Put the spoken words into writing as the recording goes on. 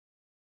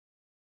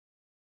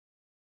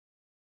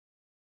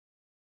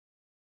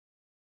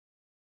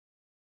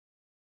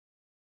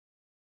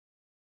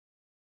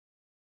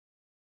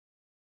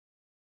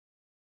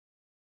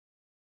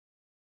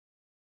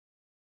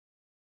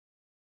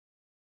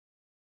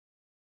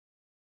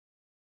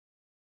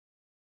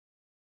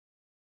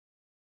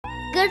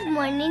Good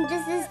morning,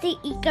 this is the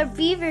Eager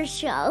Beaver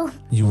Show.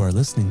 You are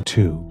listening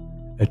to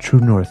a True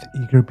North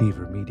Eager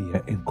Beaver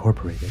Media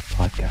Incorporated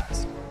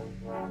podcast.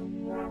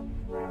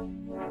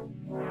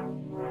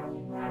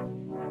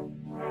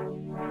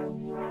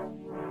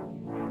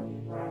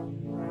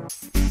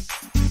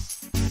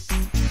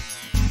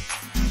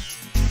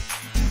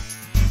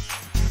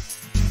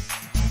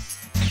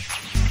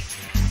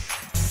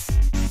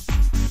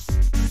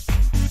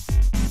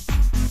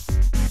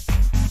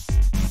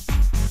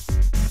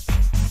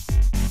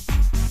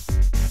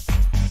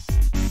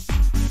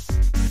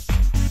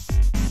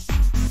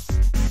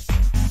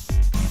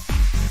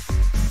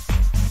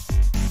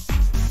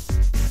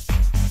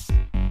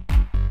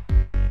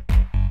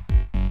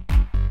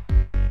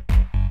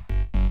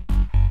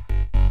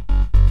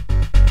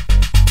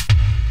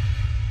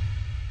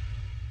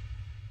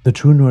 The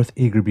True North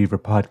Eager Beaver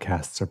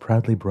podcasts are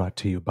proudly brought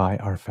to you by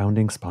our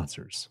founding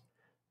sponsors,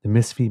 the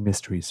Misfit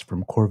Mysteries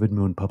from Corvid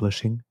Moon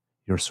Publishing,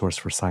 your source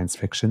for science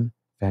fiction,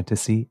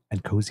 fantasy,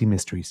 and cozy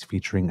mysteries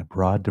featuring a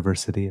broad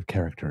diversity of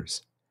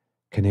characters.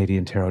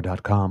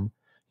 CanadianTarot.com,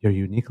 your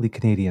uniquely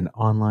Canadian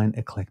online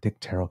eclectic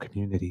tarot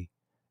community,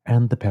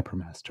 and the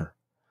Peppermaster,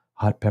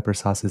 hot pepper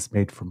sauces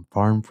made from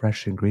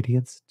farm-fresh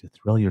ingredients to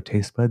thrill your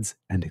taste buds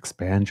and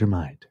expand your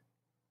mind.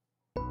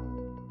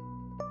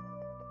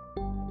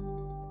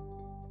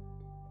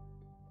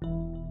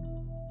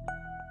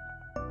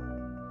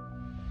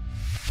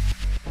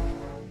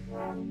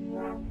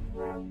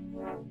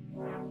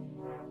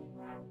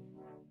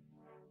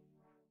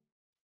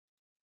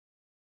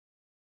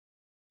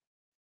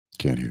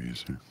 Can't hear you,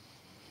 sir.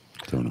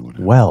 Don't know what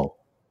happened.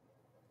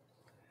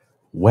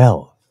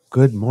 Well,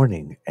 good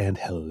morning and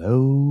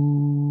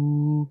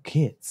hello,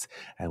 kids,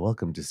 and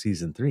welcome to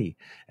Season 3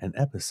 and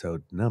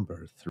episode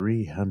number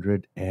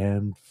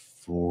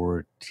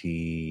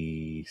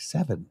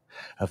 347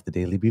 of the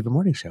Daily Beaver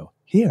Morning Show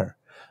here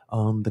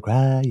on the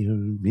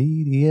Crier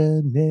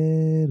Media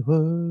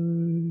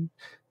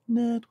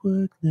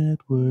Network,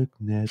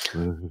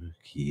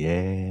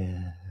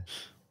 yeah.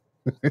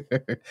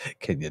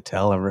 Can you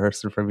tell I'm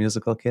rehearsing for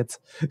musical, kids?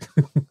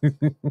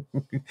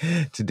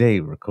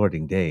 Today,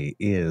 recording day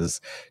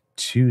is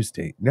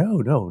Tuesday. No,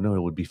 it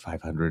would be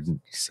 500.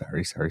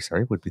 Sorry.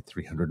 It would be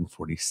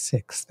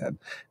 346 then,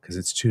 because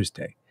it's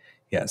Tuesday.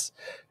 Yes.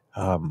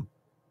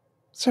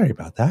 Sorry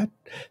about that.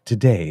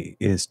 Today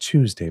is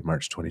Tuesday,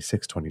 March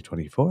 26,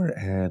 2024,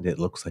 and it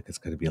looks like it's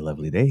going to be a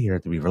lovely day here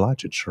at the Beaver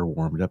Lodge. It sure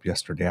warmed up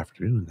yesterday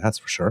afternoon, that's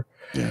for sure.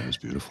 Yeah, it was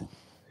beautiful.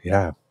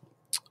 Yeah.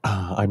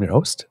 I'm your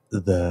host,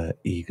 the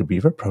Eager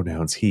Beaver,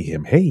 pronouns he,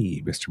 him,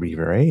 hey, Mr.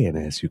 Beaver, eh? And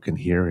as you can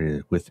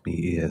hear with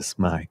me is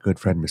my good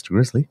friend, Mr.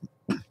 Grizzly.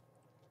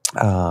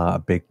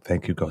 A big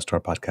thank you goes to our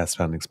podcast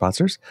founding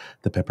sponsors,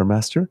 the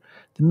Peppermaster,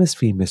 the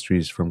Misfit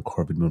Mysteries from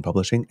Corvid Moon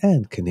Publishing,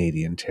 and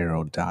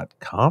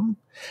CanadianTarot.com.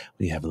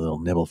 We have a little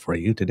nibble for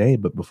you today,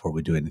 but before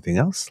we do anything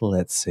else,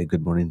 let's say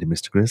good morning to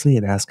Mr. Grizzly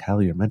and ask how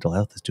your mental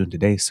health is doing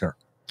today, sir.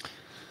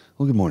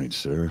 Well, good morning,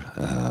 sir.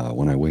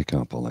 When I wake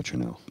up, I'll let you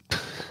know.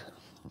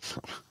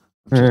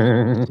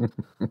 I'm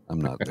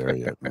not there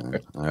yet, man.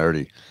 I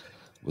already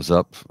was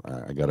up.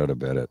 I got out of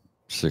bed at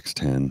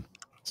 6:10,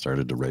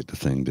 started to write the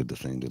thing, did a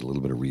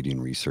little bit of reading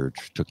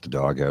research, took the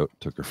dog out,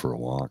 took her for a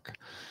walk.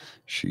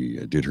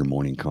 She did her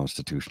morning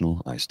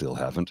constitutional. I still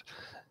haven't.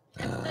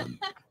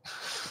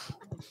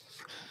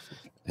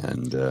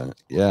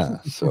 Yeah,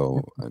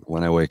 so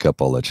when I wake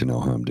up, I'll let you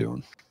know how I'm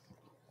doing.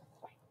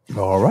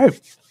 All right.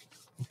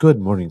 Good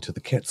morning to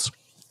the kids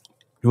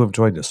who have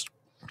joined us.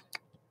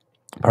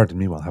 Pardon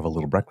me while I have a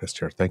little breakfast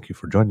here. Thank you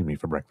for joining me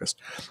for breakfast.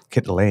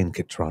 Kit Elaine,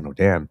 Kit Toronto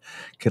Dan,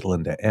 Kit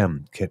Linda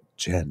M, Kit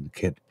Jen,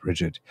 Kit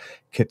Bridget,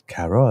 Kit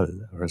Carol,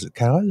 or is it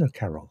Carol or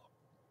Carol?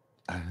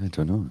 I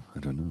don't know.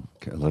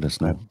 Let us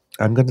know.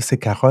 I'm going to say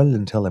Carol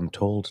until I'm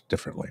told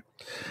differently.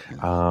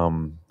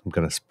 I'm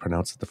going to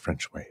pronounce it the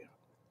French way.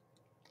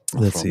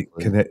 Let's see.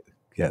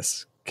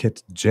 Yes.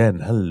 Kit Jen,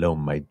 hello,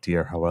 my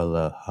dear.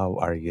 How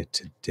are you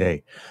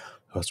today?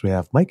 First, we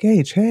have Mike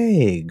H.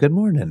 Hey, good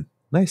morning.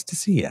 Nice to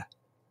see you.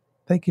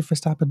 Thank you for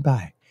stopping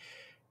by.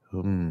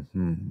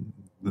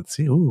 Let's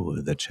see.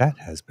 Ooh, the chat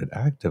has been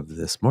active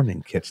this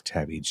morning. Kit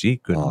Tabby G,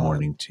 good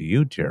morning to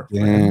you, dear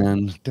friend.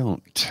 Dan,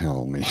 don't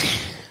tell me.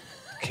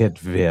 Kit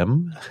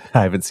Vim,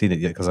 I haven't seen it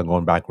yet because I'm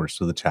going backwards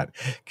through the chat.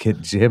 Kit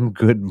Jim,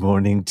 good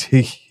morning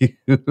to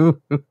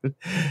you.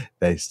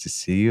 Nice to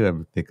see you. I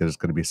think there's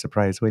going to be a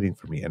surprise waiting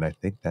for me, and I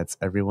think that's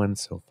everyone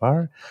so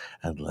far,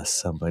 unless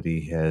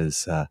somebody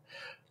has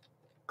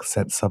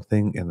sent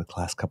something in the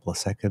last couple of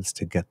seconds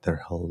to get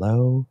their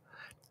hello.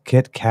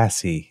 Kit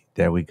Cassie,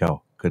 there we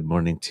go. Good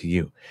morning to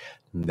you.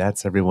 And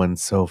that's everyone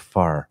so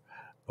far.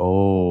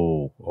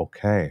 Oh,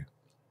 okay.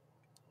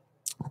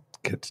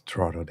 Kit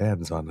Toronto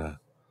Dan's on a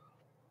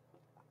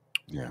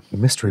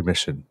mystery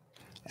mission.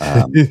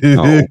 No,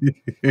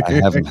 I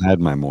haven't had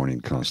my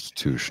morning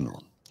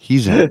constitutional.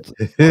 He's doing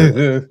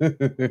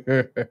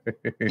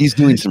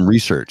some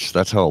research.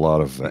 That's how a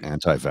lot of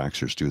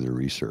anti-vaxxers do their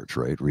research,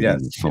 right? Reading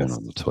the phone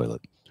on the toilet.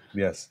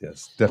 Yes,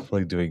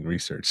 definitely doing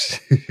research.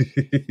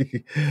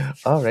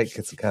 All right,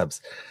 Kits and Kubs.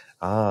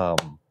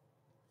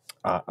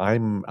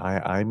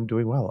 I'm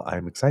doing well.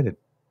 I'm excited.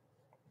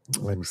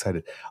 I'm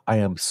excited. I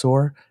am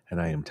sore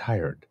and I am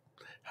tired.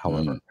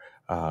 However,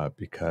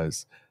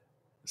 because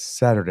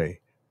Saturday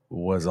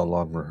was a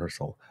long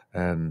rehearsal,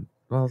 and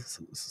well,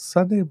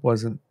 Sunday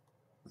wasn't.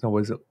 No,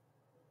 was it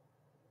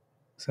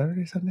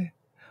Saturday? Sunday?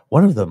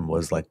 One of them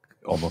was like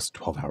almost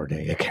 12-hour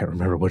day. I can't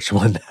remember which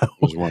one now.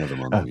 It was one of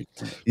them on the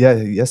weekend. Yeah,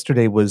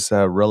 yesterday was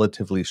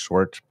relatively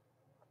short.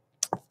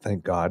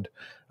 Thank God.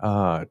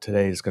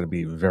 Today is going to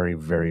be very,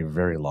 very,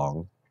 very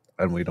long,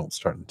 and we don't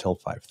start until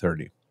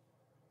 5:30.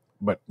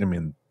 But I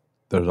mean,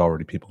 there's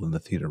already people in the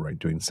theater, right,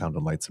 doing sound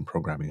and lights and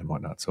programming and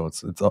whatnot. So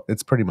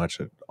it's pretty much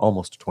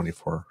almost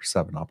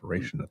 24/7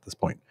 operation at this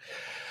point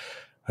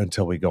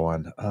until we go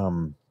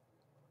on.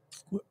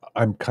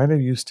 I'm kind of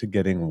used to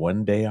getting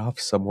one day off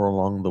somewhere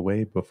along the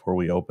way before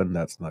we open.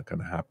 That's not going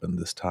to happen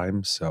this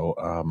time. So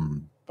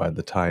by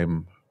the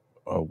time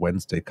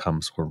Wednesday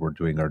comes, where we're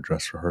doing our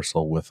dress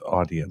rehearsal with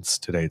audience,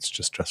 today it's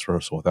just dress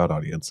rehearsal without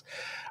audience.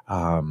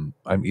 I'm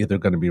either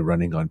going to be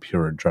running on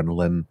pure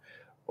adrenaline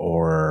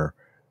or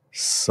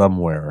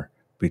somewhere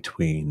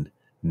between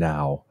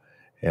now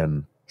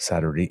and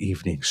Saturday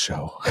evening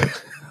show.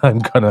 I'm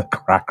going to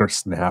crack or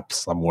snap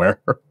somewhere.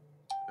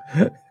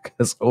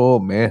 Because, oh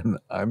man,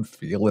 I'm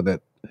feeling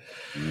it.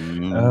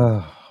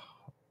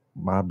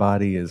 My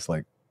body is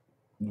like,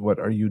 what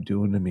are you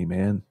doing to me,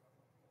 man?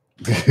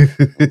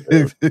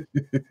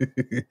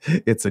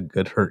 It's a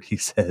good hurt, he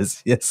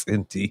says. Yes,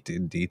 indeed,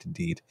 indeed,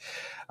 indeed.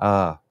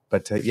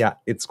 But yeah,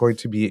 it's going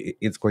to be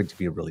a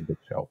really good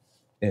show.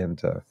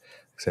 And like I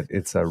said,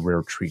 it's a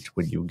rare treat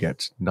when you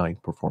get 9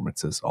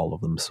 performances, all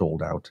of them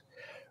sold out.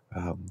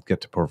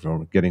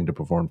 Getting to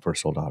perform for a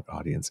sold out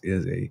audience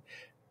is a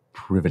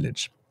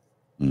privilege.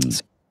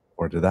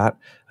 Or to that,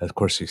 of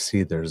course, you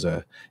see there's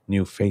a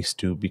new face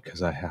too,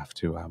 because I have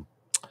to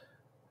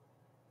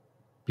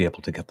be able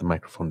to get the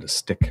microphone to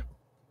stick.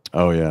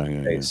 Oh yeah.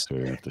 So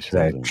you have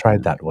to I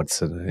tried that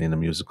once in a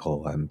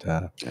musical, and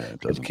to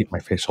keep my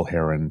facial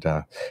hair, and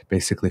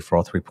basically for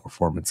all 3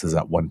 performances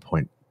at one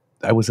point,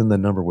 I was in the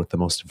number with the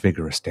most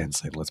vigorous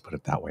dancing, let's put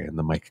it that way, and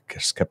the mic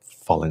just kept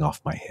falling off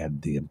my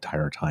head the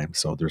entire time.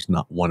 So there's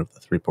not one of the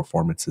 3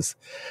 performances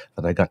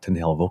that I got to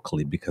nail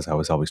vocally, because I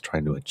was always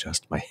trying to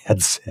adjust my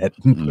headset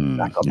and put it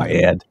back on my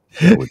head.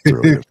 That would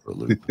throw you for a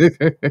loop.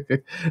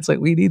 It's like,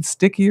 we need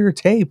stickier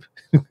tape.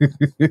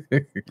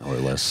 Or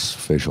less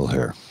facial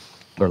hair.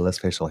 Or less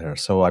facial hair.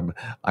 So I'm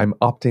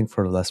opting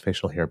for less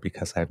facial hair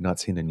because I have not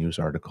seen a news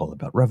article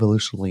about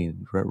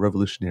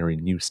revolutionary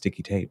new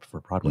sticky tape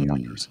for Broadway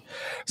actors.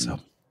 So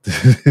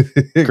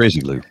crazy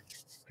glue.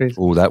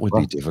 Oh, that would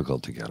be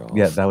difficult to get off.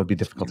 Yeah, that would be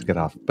difficult to get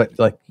off. But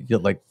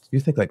you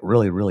think like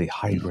really, really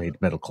high grade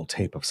medical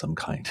tape of some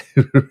kind,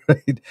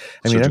 right?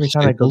 I mean, every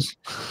time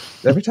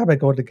I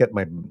go to get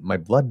my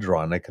blood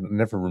drawn, I can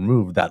never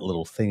remove that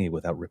little thingy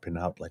without ripping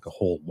out like a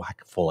whole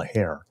whack full of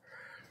hair,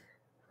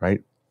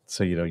 right?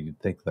 So, you'd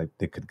think like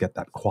they could get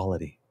that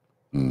quality.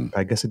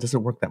 I guess it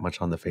doesn't work that much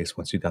on the face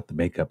once you got the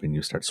makeup and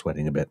you start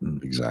sweating a bit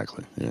and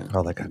exactly, yeah,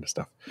 all that kind of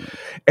stuff.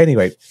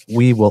 Anyway,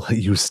 we will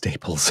use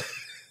staples,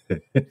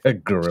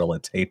 gorilla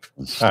tape.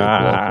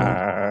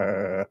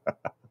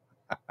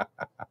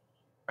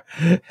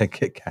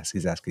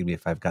 Cassie's asking me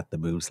if I've got the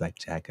moves like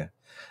Jagger.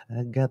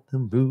 I got the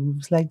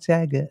moves like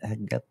Jagger. I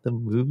got the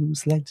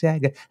moves like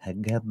Jagger. I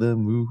got the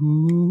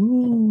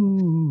moves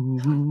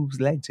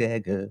like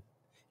Jagger.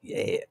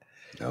 Yeah.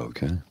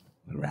 Okay.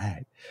 All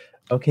right.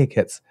 Okay,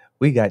 kids.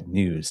 We got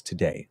news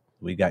today.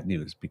 We got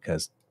news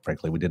because,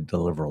 frankly, we didn't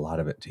deliver a lot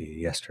of it to you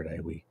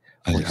yesterday. We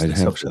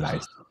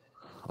socialized.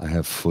 I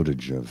have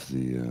footage of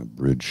the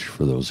bridge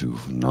for those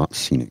who've not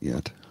seen it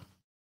yet.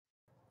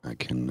 I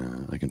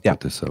can put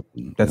this up.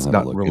 That's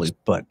not really,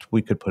 but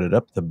we could put it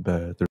up.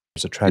 There's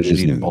a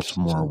tragedy in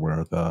Baltimore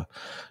where the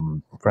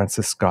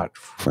Francis Scott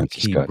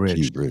Key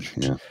Bridge,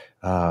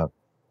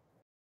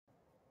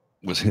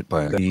 was hit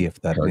by if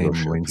that name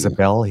rings a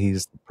bell,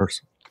 he's the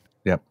person.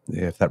 Yep.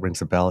 If that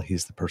rings a bell,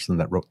 he's the person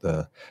that wrote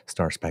the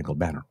Star Spangled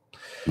Banner.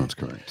 That's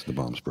correct. The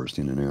bombs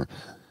bursting in air.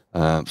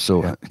 I'm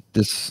going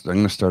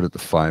to start at the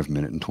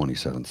 5-minute and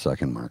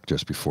 27-second mark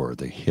just before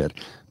they hit.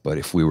 But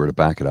if we were to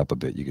back it up a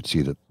bit, you could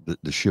see that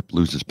the ship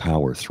loses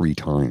power 3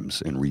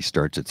 times and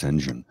restarts its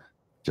engine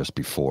just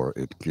before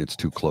it gets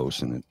too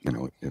close, and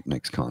it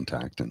makes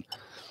contact and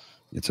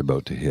it's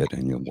about to hit,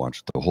 and you'll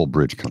watch the whole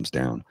bridge comes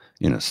down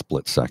in a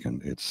split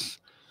second. It's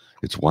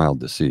wild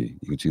to see.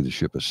 You can see the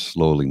ship is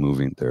slowly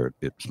moving there.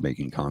 It's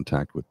making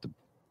contact with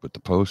the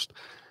post,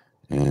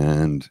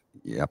 and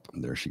yep,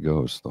 there she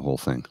goes. The whole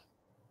thing,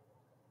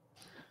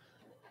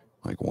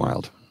 like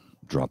wild,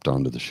 dropped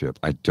onto the ship.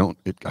 I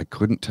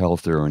couldn't tell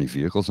if there were any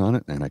vehicles on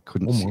it, and I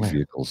couldn't see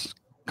vehicles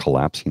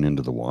collapsing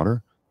into the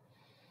water.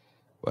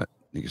 But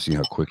you can see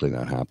how quickly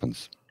that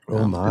happens.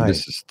 Oh my!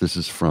 This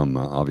is from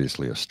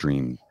obviously a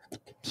stream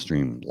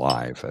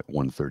live at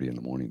 1:30 in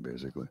the morning,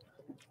 basically.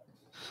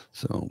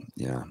 So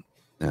yeah,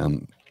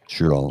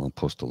 sure, I'll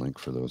post a link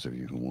for those of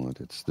you who want.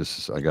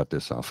 I got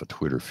this off a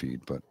Twitter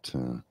feed, but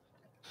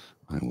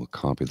I will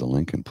copy the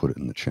link and put it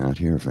in the chat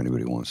here if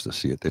anybody wants to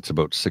see it. It's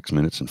about 6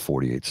 minutes and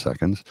 48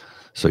 seconds.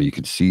 So you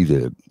can see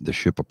the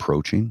ship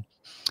approaching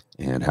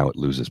and how it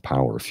loses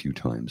power a few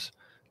times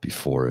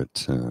before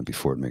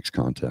it makes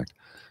contact.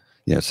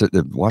 Yeah, so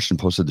the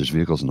Washington Post said there's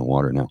vehicles in the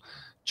water now.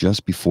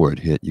 Just before it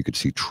hit, you could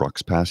see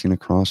trucks passing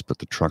across, but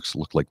the trucks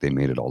looked like they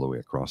made it all the way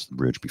across the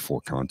bridge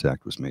before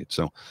contact was made.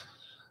 So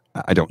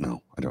I don't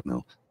know. I don't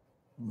know.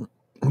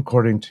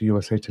 According to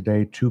USA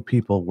Today, 2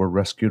 people were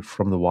rescued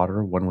from the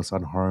water. One was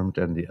unharmed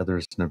and the other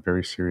is in a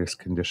very serious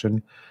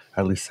condition.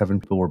 At least 7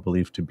 people were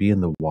believed to be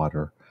in the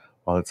water,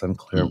 while it's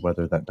unclear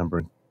whether that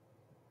number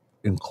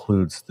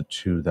includes the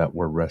 2 that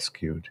were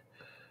rescued.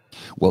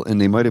 Well, and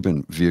they might have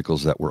been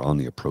vehicles that were on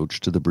the approach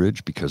to the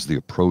bridge because the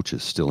approach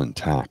is still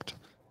intact.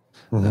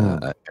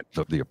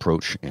 The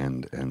approach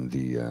and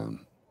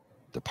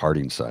the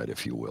parting side,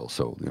 if you will.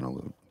 So, you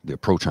know, the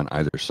approach on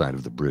either side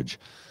of the bridge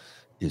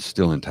is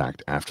still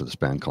intact after the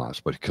span collapse,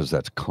 but because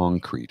that's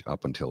concrete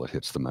up until it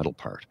hits the metal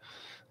part.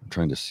 I'm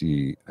trying to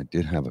see, I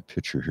did have a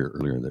picture here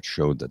earlier that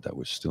showed that that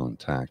was still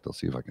intact. I'll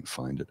see if I can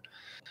find it.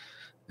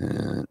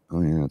 And,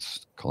 oh yeah,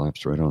 it's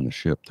collapsed right on the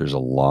ship. There's a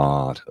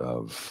lot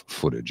of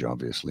footage,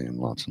 obviously, and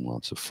lots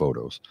of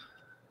photos.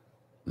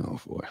 Oh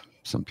boy,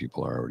 some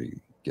people are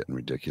already getting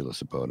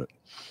ridiculous about it.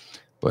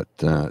 But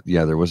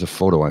yeah, there was a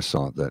photo I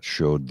saw that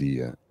showed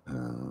the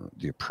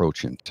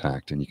approach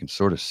intact, and you can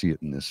sort of see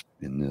it in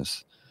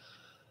this.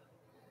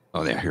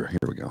 Oh yeah, here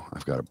we go.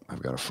 I've got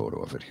a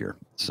photo of it here.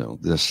 So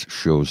this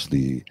shows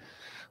the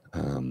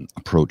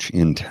approach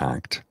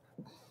intact,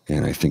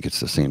 and I think it's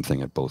the same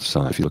thing at both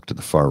sides. If you look to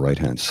the far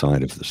right-hand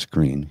side of the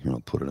screen, here,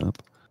 I'll put it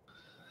up.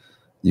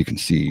 You can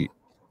see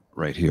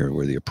right here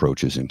where the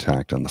approach is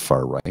intact on the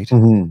far right.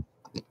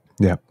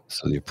 Yeah.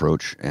 So the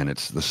approach, and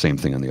it's the same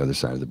thing on the other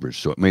side of the bridge.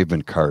 So it may have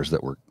been cars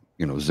that were,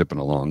 you know, zipping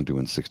along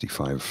doing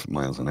 65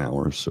 miles an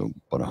hour, so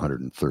about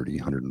 130,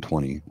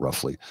 120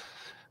 roughly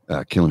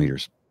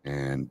kilometers.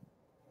 And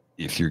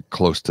if you're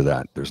close to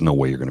that, there's no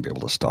way you're going to be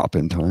able to stop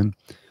in time.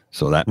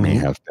 So that may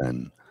have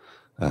been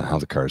how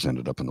the cars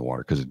ended up in the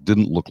water, because it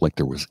didn't look like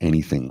there was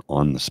anything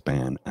on the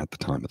span at the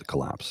time of the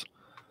collapse.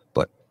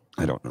 But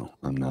I don't know.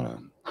 I'm not a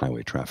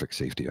highway traffic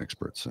safety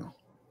expert, so.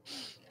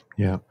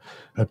 Yeah.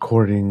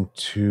 According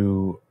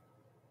to,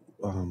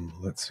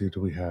 let's see,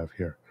 do we have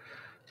here?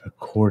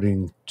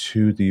 According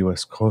to the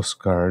U.S. Coast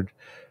Guard,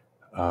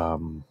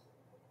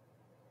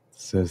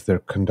 says they're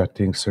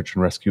conducting search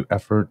and rescue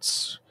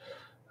efforts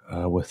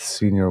with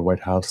senior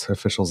White House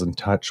officials in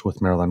touch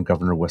with Maryland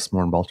Governor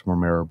Westmore and Baltimore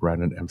Mayor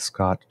Brandon M.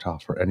 Scott to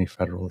offer any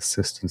federal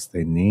assistance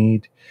they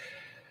need.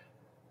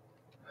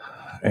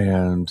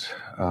 And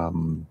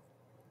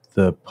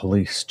the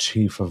police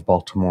chief of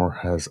Baltimore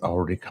has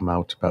already come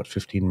out about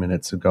 15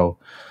 minutes ago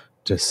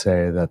to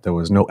say that there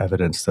was no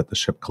evidence that the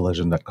ship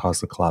collision that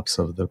caused the collapse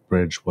of the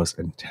bridge was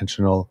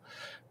intentional.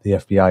 The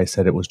FBI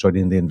said it was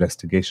joining the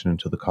investigation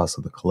into the cause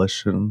of the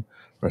collision.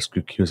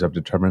 Rescue crews have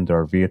determined there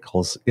are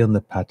vehicles in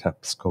the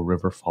Patapsco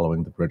River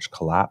following the bridge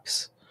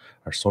collapse.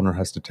 Our sonar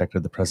has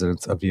detected the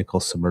presence of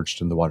vehicles submerged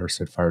in the water,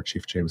 said Fire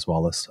Chief James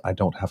Wallace. I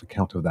don't have a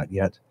count of that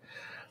yet.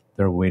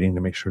 They're waiting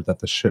to make sure that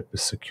the ship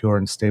is secure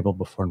and stable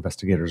before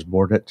investigators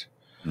board it.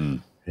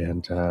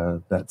 And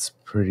that's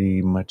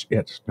pretty much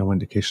it. No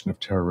indication of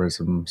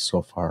terrorism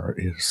so far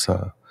is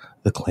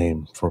the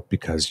claim, for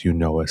because you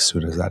know as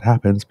soon as that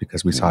happens,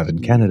 because we saw it in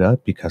Canada,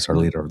 because our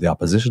leader of the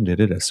opposition did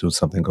it, as soon as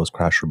something goes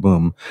crash or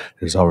boom,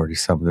 there's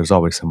always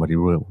somebody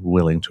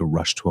willing to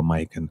rush to a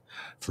mic and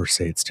first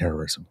say it's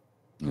terrorism.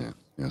 Yeah.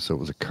 So it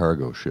was a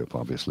cargo ship,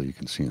 obviously, you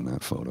can see in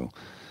that photo.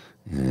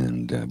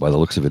 And by the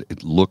looks of it,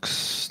 it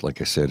looks, like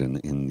I said, in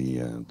the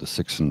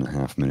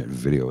 6.5 minute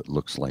video, it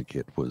looks like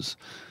it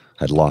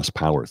had lost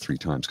power 3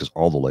 times, because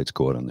all the lights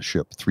go out on the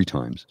ship 3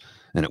 times.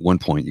 And at one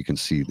point, you can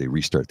see they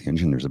restart the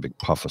engine. There's a big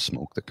puff of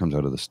smoke that comes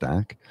out of the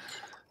stack,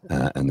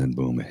 and then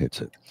boom, it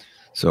hits it.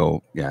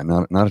 So yeah,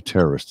 not a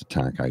terrorist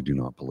attack, I do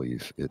not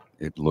believe.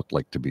 It looked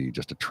like to be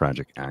just a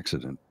tragic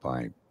accident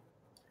by,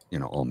 you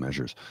know, all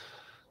measures.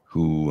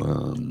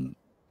 What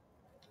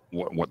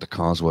the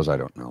cause was, I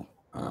don't know.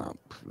 I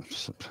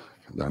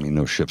mean,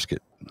 no ships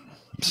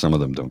some of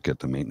them don't get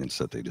the maintenance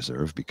that they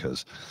deserve,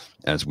 because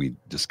as we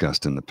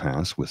discussed in the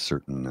past with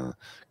certain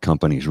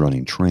companies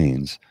running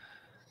trains,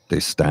 they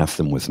staff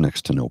them with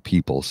next to no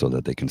people so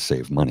that they can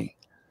save money.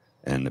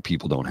 And the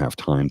people don't have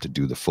time to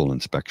do the full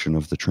inspection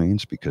of the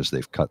trains because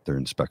they've cut their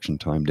inspection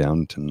time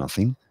down to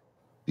nothing,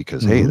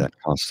 because, hey, that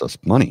costs us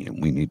money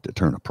and we need to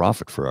turn a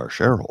profit for our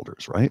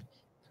shareholders, right?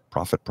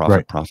 Profit.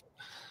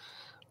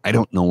 I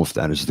don't know if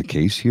that is the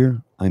case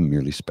here. I'm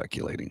merely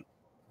speculating.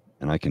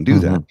 And I can do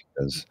that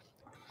because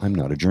I'm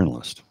not a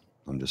journalist.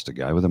 I'm just a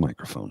guy with a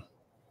microphone.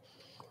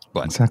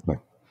 But exactly,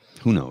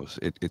 who knows?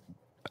 It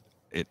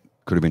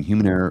could have been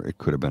human error. It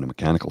could have been a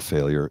mechanical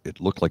failure. It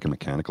looked like a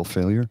mechanical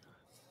failure.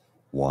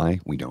 Why?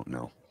 We don't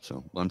know.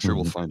 So I'm sure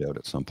we'll find out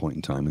at some point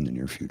in time in the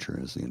near future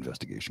as the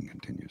investigation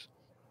continues.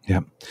 Yeah.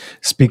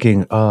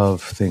 Speaking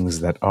of things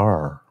that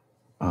are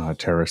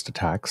terrorist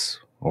attacks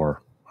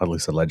or at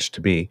least alleged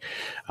to be,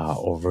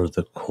 over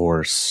the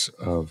course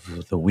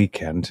of the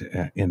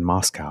weekend in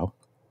Moscow.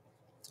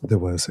 There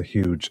was a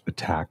huge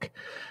attack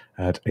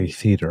at a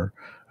theater,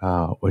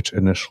 which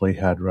initially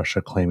had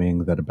Russia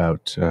claiming that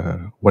about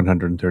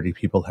 130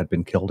 people had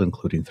been killed,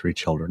 including 3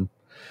 children.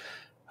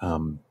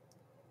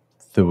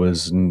 It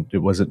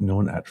wasn't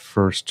known at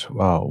first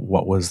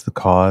what was the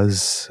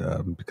cause,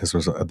 because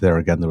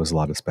there was a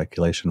lot of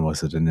speculation.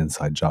 Was it an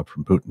inside job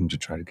from Putin to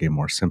try to gain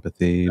more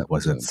sympathy? That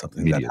Was was it an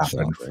something that immediate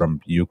happened thought, right?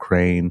 from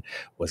Ukraine?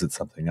 Was it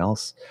something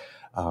else?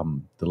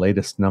 The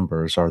latest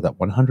numbers are that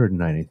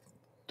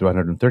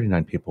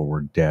 139 people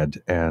were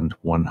dead and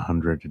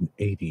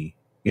 180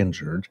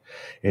 injured.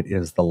 It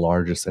is the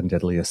largest and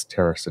deadliest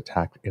terrorist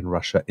attack in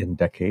Russia in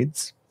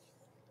decades.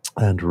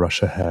 And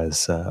Russia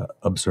has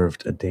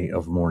observed a day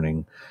of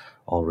mourning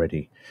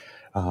already.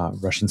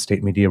 Russian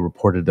state media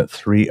reported that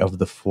 3 of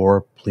the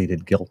 4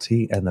 pleaded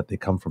guilty and that they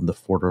come from the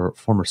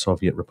former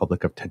Soviet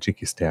Republic of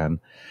Tajikistan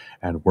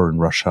and were in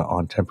Russia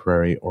on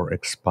temporary or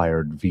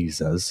expired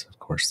visas. Of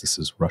course, this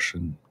is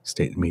Russian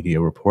state media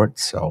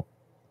reports, so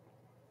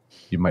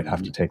you might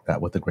have to take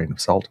that with a grain of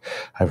salt.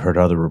 I've heard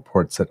other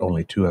reports that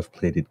only 2 have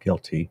pleaded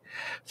guilty.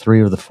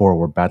 3 of the 4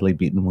 were badly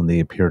beaten when they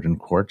appeared in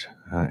court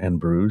and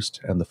bruised,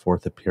 and the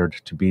 4th appeared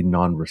to be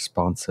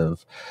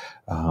non-responsive.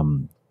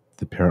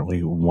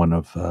 Apparently, one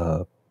of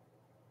the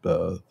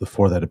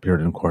 4 that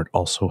appeared in court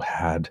also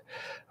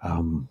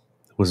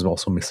was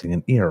also missing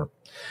an ear.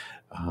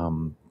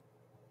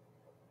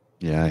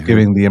 Yeah, I heard.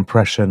 Giving the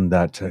impression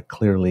that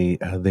clearly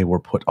they were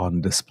put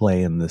on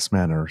display in this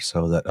manner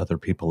so that other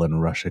people in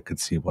Russia could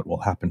see what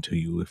will happen to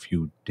you if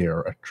you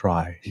dare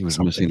try. He was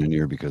something missing an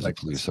ear because like a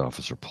police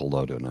officer pulled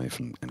out a knife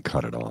and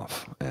cut it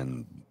off.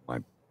 And my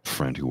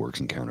friend who works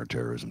in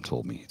counterterrorism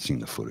told me he'd seen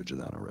the footage of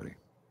that already.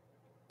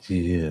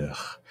 Yeah.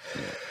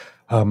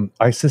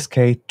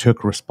 ISIS-K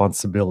took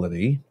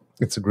responsibility.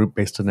 It's a group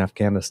based in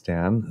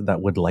Afghanistan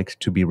that would like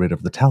to be rid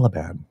of the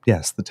Taliban.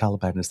 Yes, the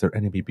Taliban is their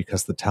enemy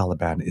because the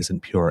Taliban isn't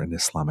pure and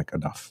Islamic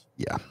enough.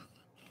 Yeah.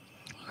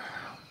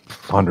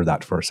 Ponder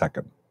that for a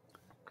second.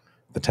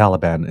 The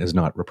Taliban is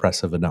not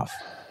repressive enough,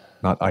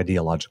 not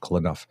ideological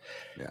enough.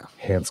 Yeah.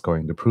 Hence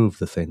going to prove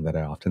the thing that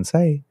I often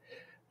say.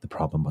 The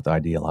problem with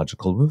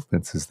ideological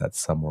movements is that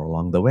somewhere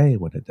along the way,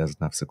 when it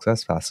doesn't have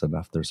success fast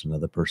enough, there's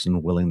another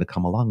person willing to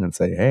come along and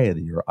say, hey,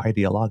 your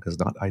ideologue is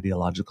not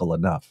ideological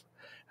enough.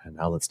 And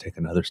now let's take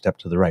another step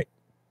to the right.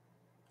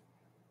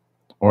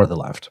 Or the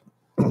left.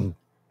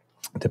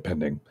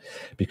 Depending.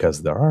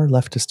 Because there are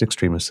leftist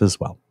extremists as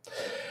well.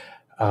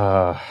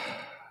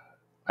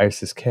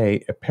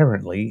 ISIS-K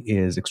apparently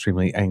is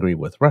extremely angry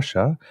with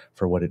Russia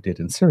for what it did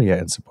in Syria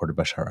and supported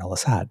Bashar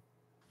al-Assad.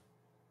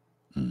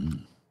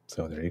 Mm-hmm.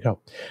 So there you go.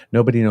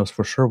 Nobody knows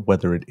for sure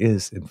whether it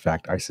is, in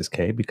fact,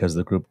 ISIS-K, because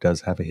the group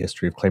does have a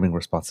history of claiming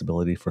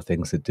responsibility for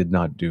things it did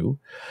not do.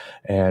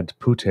 And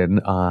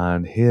Putin,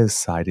 on his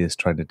side, is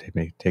trying to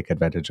take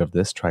advantage of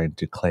this, trying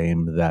to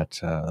claim that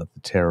the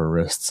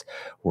terrorists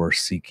were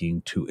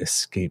seeking to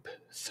escape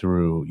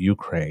through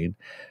Ukraine,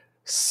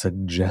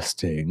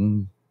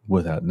 suggesting,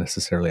 without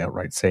necessarily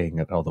outright saying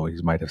it, although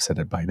he might have said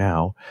it by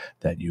now,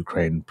 that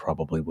Ukraine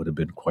probably would have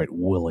been quite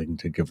willing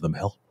to give them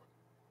help.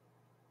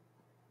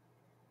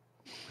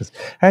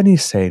 And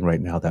he's saying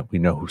right now that we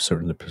know who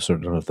certain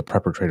of the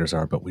perpetrators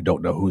are, but we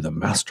don't know who the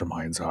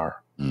masterminds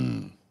are.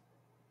 Mm.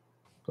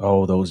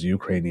 Oh, those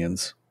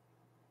Ukrainians,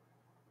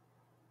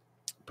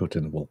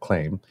 Putin will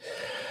claim.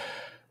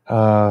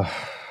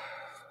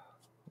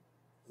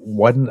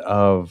 One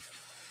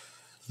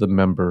of the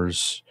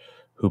members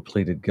who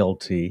pleaded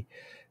guilty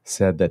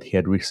said that he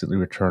had recently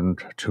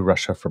returned to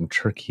Russia from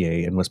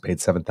Turkey and was paid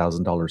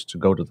 $7,000 to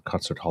go to the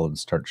concert hall and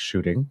start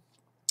shooting.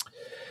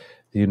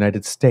 The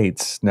United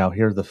States, now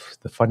here the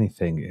funny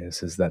thing is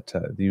that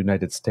the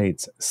United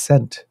States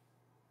sent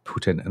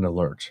Putin an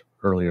alert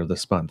earlier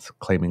this month,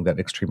 claiming that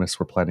extremists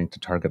were planning to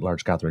target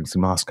large gatherings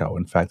in Moscow.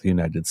 In fact, the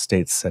United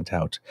States sent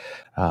out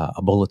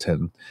a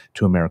bulletin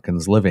to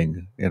Americans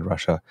living in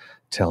Russia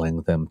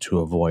telling them to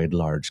avoid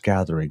large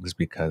gatherings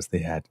because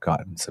they had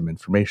gotten some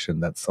information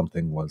that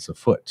something was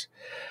afoot.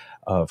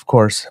 Of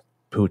course,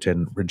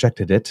 Putin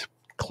rejected it,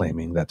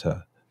 claiming that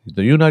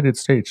the United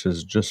States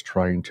is just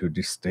trying to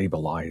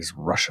destabilize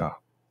Russia.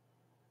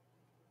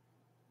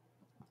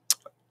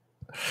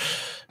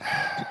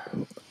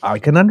 I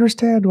can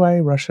understand why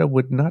Russia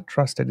would not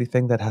trust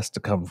anything that has to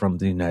come from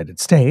the United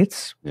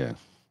States. Yeah.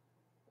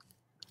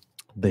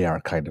 They are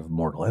kind of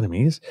mortal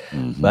enemies.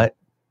 Mm-hmm. But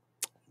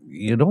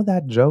you know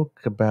that joke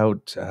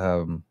about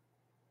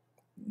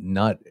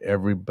not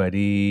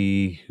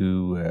everybody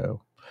who...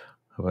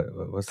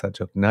 what's that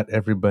joke? Not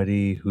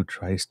everybody who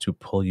tries to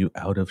pull you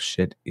out of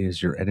shit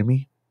is your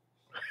enemy,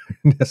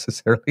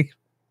 necessarily.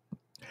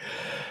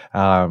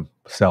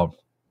 So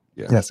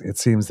Yeah. Yes, it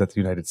seems that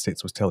the United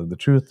States was telling the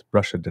truth,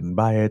 Russia didn't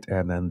buy it,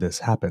 and then this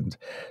happened.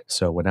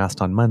 So when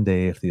asked on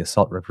Monday if the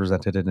assault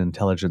represented an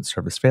intelligence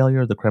service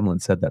failure, the Kremlin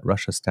said that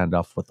Russia's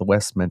standoff with the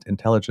West meant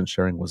intelligence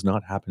sharing was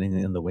not happening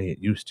in the way it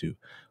used to.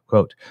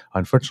 Quote,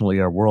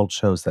 unfortunately, our world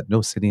shows that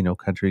no city, no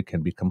country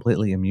can be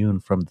completely immune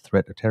from the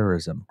threat of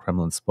terrorism,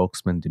 Kremlin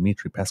spokesman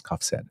Dmitry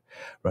Peskov said.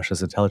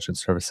 Russia's intelligence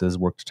services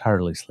worked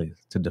tirelessly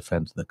to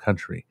defend the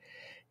country,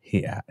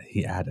 he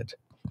added.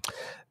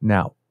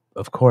 Now,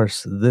 of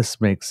course,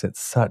 this makes it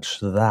such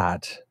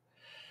that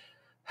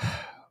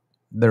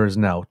there is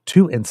now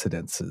 2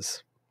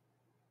 incidences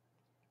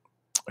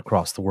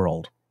across the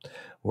world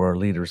where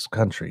leaders'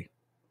 country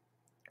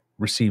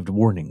received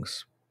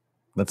warnings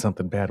that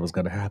something bad was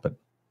going to happen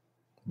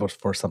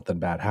before something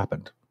bad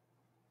happened.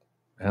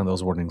 And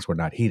those warnings were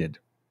not heeded.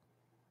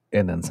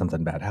 And then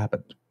something bad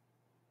happened.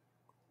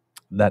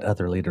 That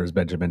other leader is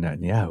Benjamin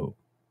Netanyahu,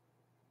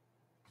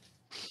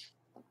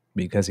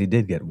 because he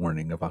did get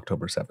warning of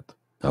October 7th.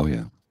 Oh,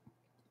 yeah.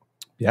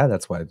 Yeah,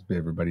 that's why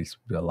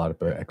a lot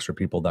of extra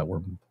people that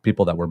were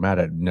mad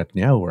at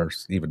Netanyahu are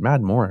even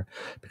mad more,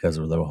 because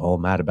they were all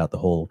mad about the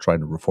whole trying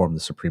to reform the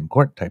Supreme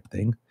Court type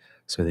thing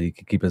so that he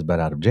could keep his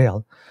butt out of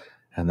jail.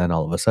 And then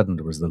all of a sudden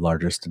there was the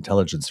largest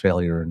intelligence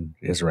failure in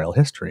Israel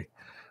history.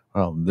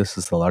 Well, this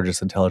is the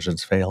largest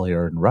intelligence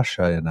failure in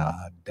Russia in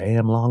a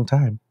damn long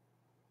time.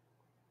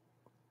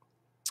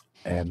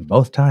 And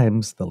both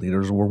times the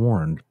leaders were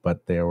warned,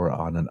 but they were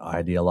on an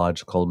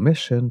ideological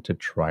mission to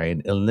try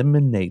and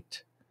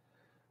eliminate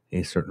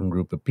a certain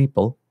group of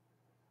people,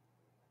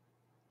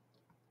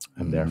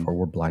 and therefore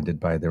were blinded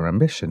by their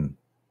ambition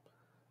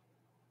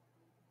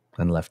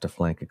and left a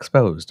flank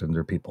exposed, and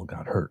their people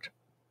got hurt.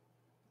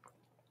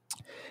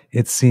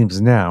 It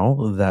seems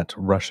now that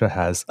Russia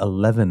has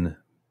 11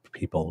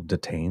 people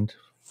detained.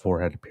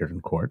 4 had appeared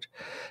in court,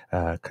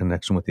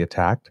 connection with the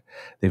attack.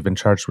 They've been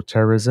charged with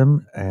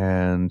terrorism,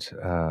 and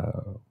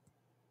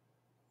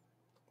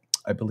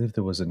I believe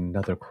there was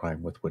another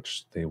crime with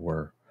which they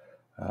were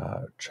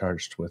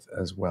charged with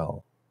as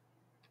well.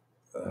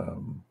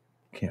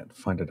 Can't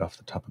find it off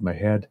the top of my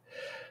head.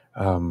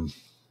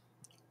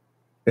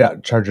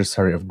 Charges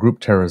of group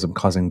terrorism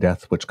causing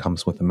death, which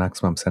comes with a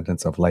maximum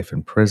sentence of life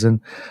in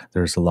prison.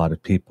 There's a lot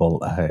of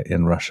people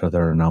in Russia that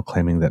are now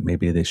claiming that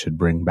maybe they should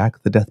bring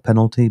back the death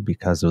penalty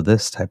because of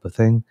this type of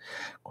thing.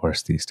 Of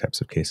course, these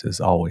types of cases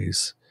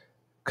always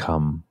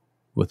come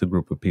with a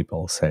group of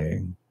people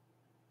saying,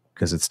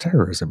 because it's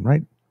terrorism,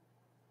 right?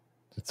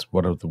 It's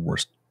one of the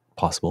worst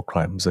possible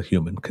crimes a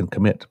human can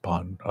commit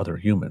upon other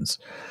humans.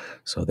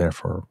 So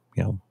therefore,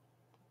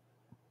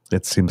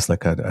 it seems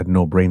like a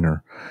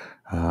no-brainer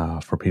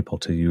for people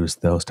to use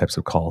those types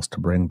of calls to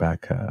bring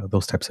back,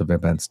 those types of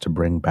events to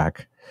bring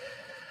back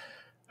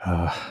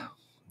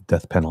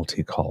death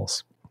penalty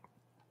calls.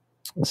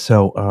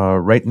 So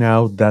right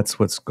now, that's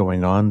what's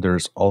going on.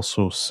 There's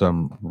also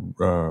some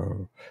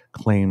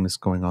claims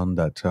going on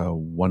that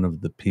one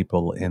of the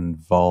people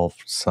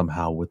involved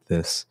somehow with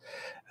this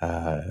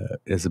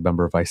is a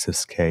member of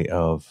ISIS-K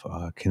of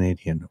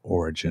Canadian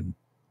origin.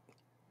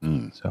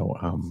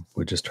 So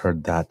we just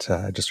heard that.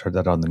 I just heard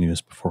that on the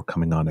news before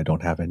coming on. I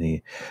don't have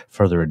any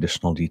further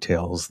additional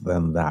details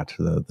than that.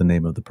 The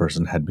name of the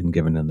person had been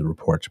given in the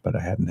report, but I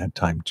hadn't had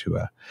time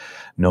to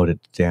note it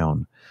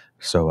down.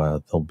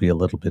 So there'll be a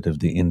little bit of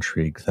the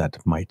intrigue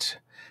that might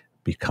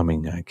be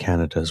coming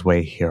Canada's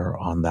way here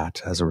on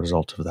that as a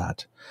result of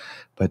that.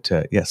 But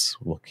yes,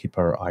 we'll keep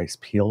our eyes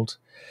peeled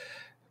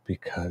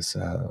because,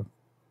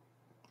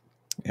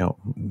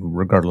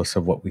 regardless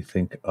of what we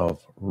think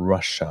of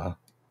Russia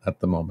at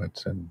the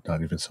moment, and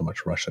not even so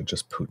much Russia,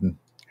 just Putin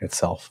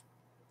itself,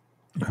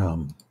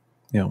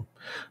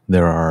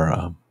 there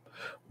are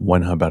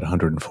about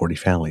 140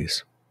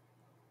 families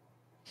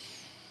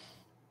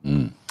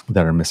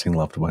that are missing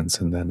loved ones,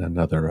 and then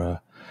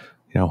another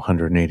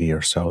 180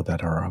 or so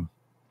that are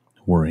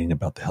worrying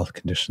about the health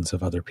conditions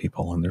of other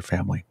people and their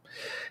family.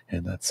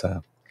 And that's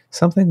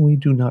something we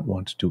do not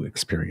want to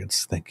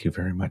experience. Thank you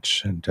very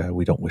much, and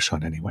we don't wish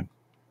on anyone.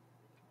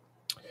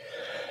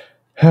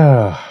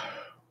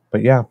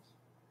 But yeah,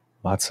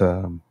 lots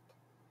of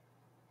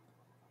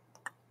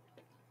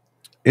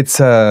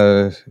it's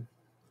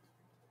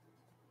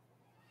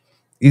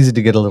easy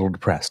to get a little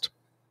depressed.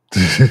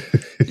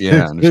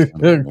 Yeah, I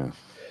understand. Yeah.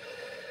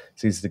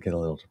 It's easy to get a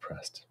little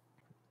depressed.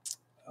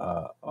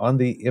 On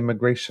the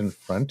immigration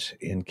front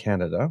in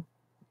Canada,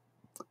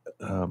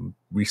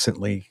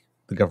 recently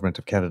the government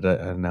of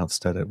Canada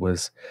announced that it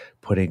was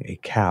putting a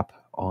cap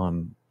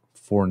on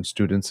foreign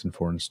students and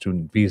foreign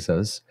student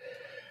visas.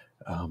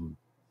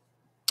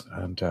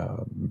 And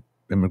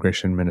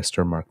Immigration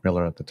Minister Mark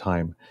Miller at the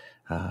time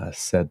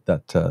said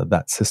that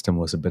that system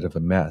was a bit of a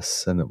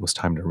mess and it was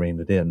time to rein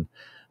it in.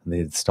 And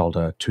they installed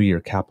a 2-year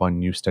cap on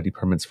new study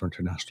permits for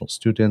international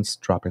students,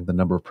 dropping the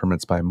number of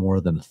permits by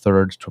more than a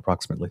third to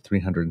approximately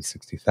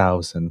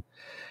 360,000.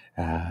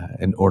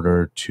 in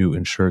order to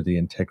ensure the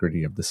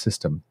integrity of the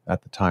system.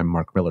 At the time,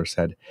 Mark Miller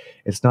said,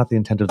 "It's not the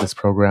intent of this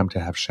program to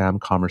have sham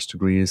commerce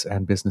degrees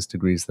and business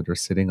degrees that are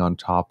sitting on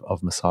top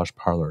of massage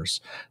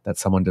parlors that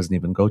someone doesn't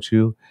even go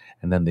to,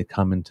 and then they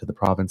come into the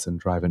province and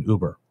drive an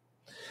Uber."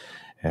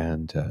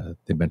 And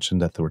they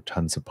mentioned that there were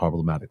tons of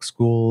problematic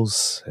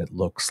schools. It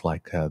looks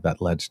like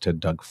that led to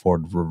Doug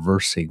Ford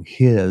reversing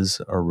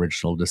his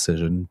original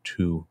decision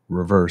to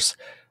reverse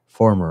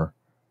former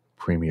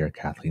Premier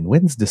Kathleen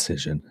Wynne's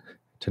decision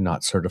to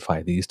not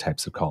certify these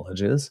types of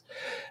colleges.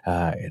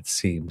 It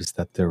seems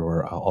that there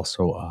were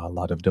also a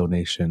lot of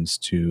donations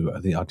to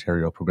the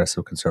Ontario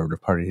Progressive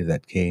Conservative Party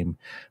that came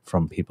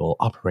from people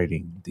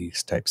operating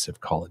these types of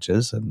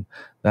colleges, and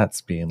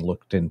that's being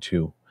looked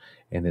into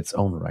in its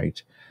own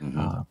right.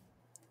 Mm-hmm.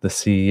 The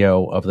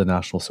CEO of the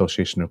National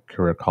Association of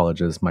Career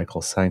Colleges,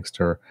 Michael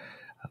Sangster,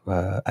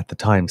 at the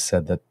time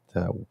said,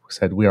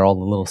 "We are all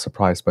a little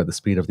surprised by the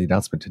speed of the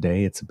announcement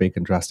today. It's a big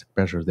and drastic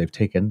measure they've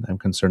taken. I'm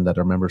concerned that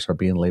our members are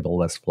being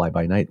labeled as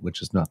fly-by-night,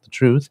 which is not the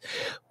truth,"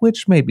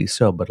 which may be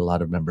so, but a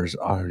lot of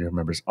your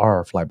members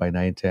are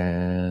fly-by-night,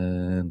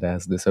 and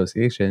as an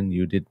association,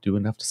 you did do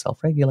enough to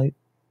self-regulate.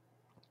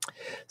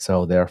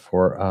 So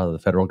therefore, the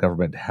federal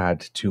government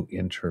had to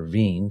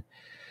intervene,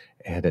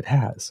 and it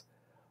has.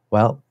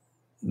 Well,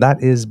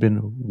 that has been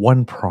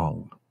one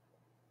prong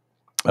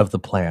of the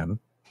plan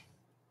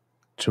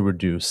to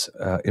reduce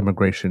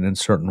immigration in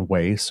certain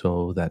ways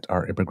so that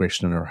our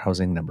immigration and our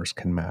housing numbers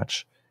can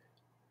match.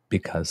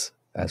 Because,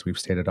 as we've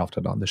stated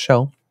often on the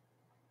show,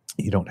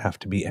 you don't have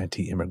to be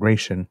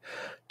anti-immigration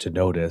to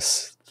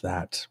notice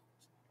that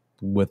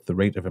with the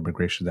rate of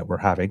immigration that we're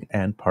having,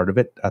 and part of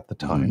it at the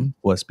time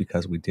was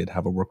because we did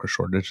have a worker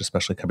shortage,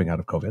 especially coming out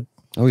of COVID.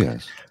 Oh,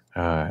 yes.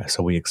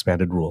 So we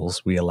expanded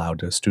rules. We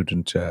allowed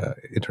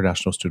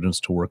international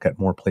students to work at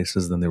more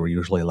places than they were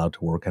usually allowed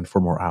to work and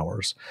for more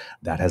hours.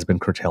 That has been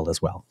curtailed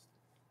as well.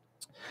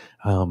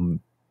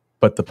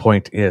 But the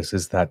point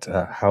is that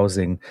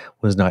housing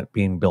was not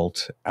being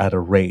built at a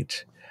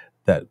rate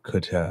that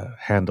could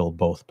handle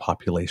both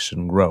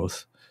population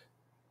growth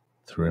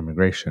through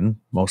immigration,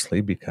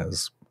 mostly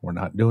because we're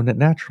not doing it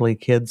naturally,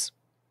 kids.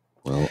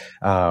 Well,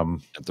 at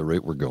the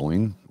rate we're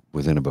going,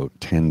 within about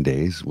 10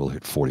 days, we'll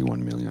hit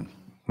 41 million.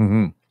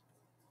 Mm-hmm.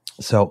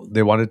 So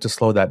they wanted to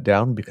slow that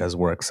down because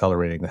we're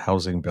accelerating the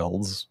housing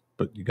builds,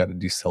 but you got to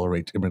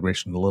decelerate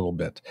immigration a little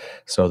bit.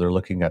 So they're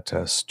looking at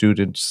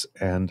students,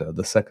 and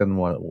the second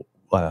one,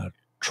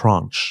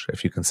 tranche,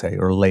 if you can say,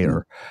 or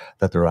layer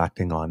that they're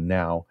acting on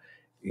now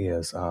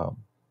is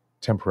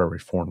temporary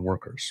foreign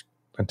workers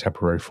and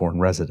temporary foreign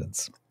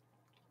residents.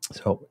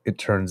 So it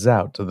turns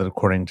out that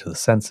according to the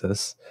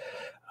census,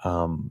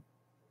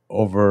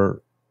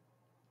 over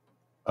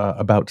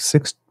about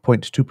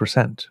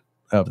 6.2%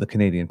 of the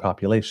Canadian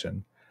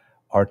population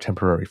are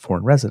temporary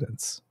foreign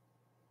residents.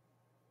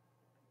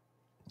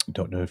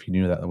 Don't know if you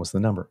knew that was the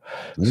number.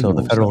 So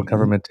the federal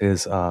government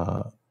is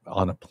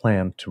on a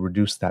plan to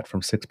reduce that from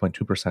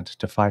 6.2%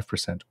 to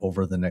 5%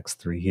 over the next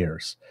 3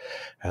 years.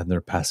 And they're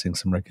passing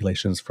some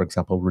regulations, for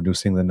example,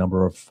 reducing the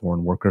number of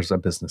foreign workers a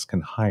business can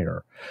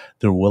hire.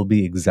 There will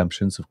be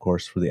exemptions, of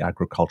course, for the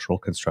agricultural,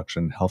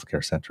 construction, and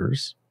healthcare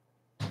centers,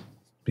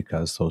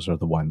 because those are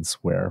the ones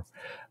where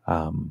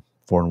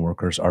foreign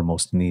workers are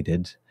most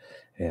needed.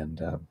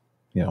 And,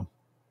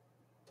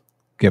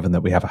 given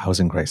that we have a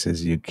housing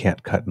crisis, you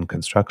can't cut in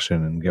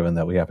construction. And given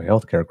that we have a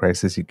healthcare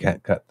crisis, you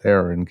can't cut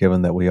there. And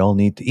given that we all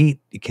need to eat,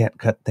 you can't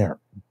cut there.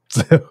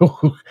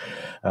 So,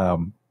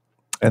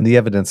 and the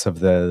evidence of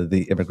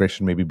the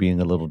immigration maybe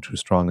being a little too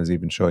strong is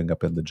even showing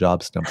up in the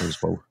jobs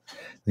numbers. Where,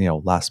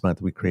 last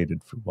month we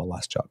created,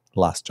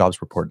 last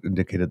jobs report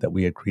indicated that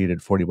we had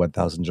created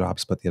 41,000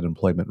 jobs, but the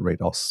unemployment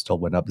rate also still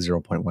went up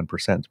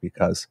 0.1%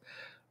 because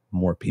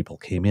more people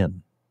came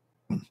in.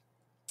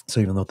 So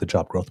even though the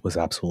job growth was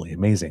absolutely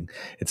amazing,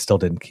 it still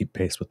didn't keep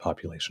pace with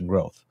population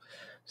growth.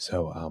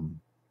 So,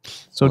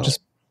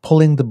 just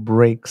pulling the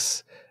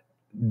brakes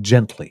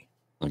gently.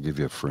 I'll give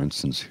you a for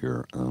instance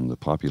here. The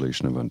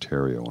population of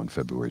Ontario on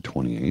February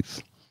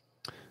 28th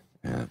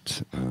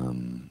at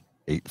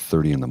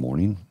 8:30 in the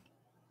morning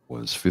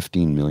was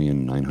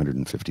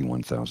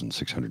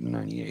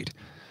 15,951,698.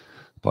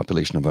 The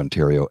population of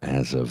Ontario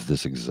as of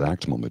this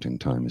exact moment in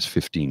time is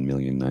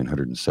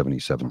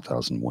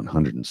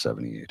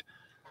 15,977,178.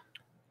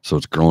 So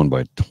it's grown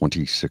by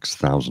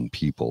 26,000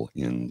 people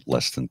in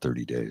less than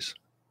 30 days.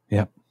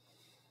 Yeah,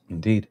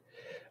 indeed.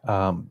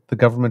 The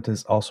government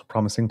is also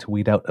promising to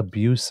weed out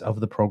abuse of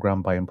the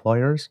program by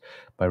employers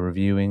by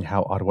reviewing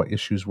how Ottawa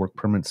issues work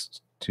permits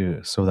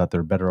so that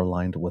they're better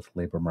aligned with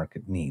labor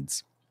market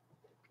needs.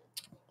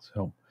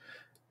 So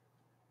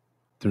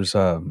there's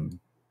the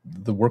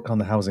work on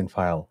the housing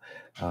file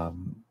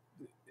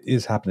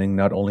is happening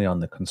not only on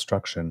the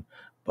construction,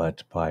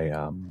 but by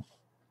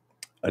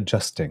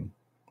adjusting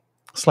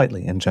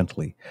slightly and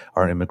gently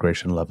our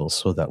immigration levels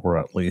so that we're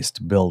at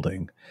least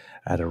building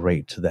at a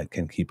rate that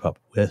can keep up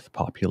with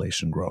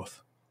population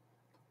growth.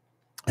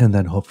 And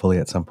then hopefully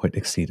at some point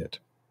exceed it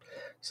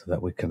so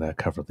that we can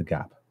cover the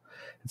gap.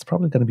 It's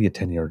probably going to be a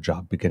 10-year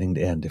job beginning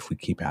to end if we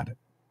keep at it.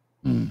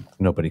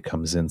 Nobody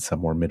comes in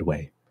somewhere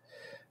midway.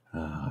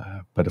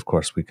 But of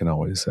course, we can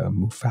always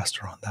move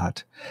faster on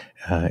that.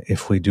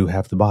 If we do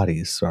have the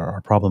bodies,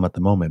 our problem at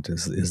the moment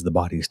is the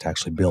bodies to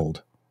actually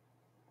build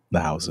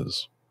the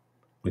houses.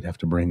 We'd have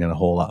to bring in a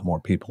whole lot more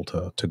people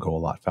to go a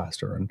lot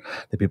faster. And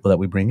the people that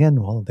we bring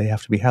in, well, they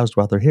have to be housed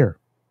while they're here.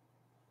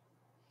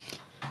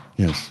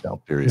 Yes,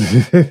 So. period.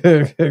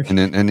 and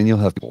then you'll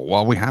have people,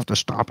 well, we have to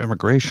stop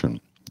immigration.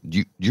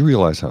 Do you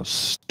realize how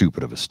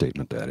stupid of a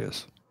statement that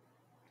is?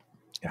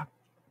 Yeah.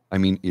 I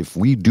mean, if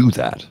we do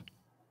that,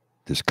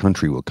 this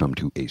country will come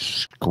to a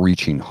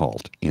screeching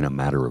halt in a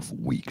matter of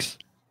weeks.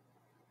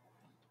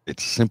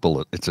 It's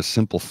simple. It's a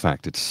simple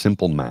fact. It's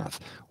simple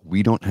math.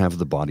 We don't have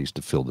the bodies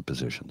to fill the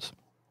positions.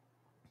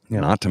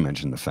 Yeah. Not to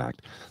mention the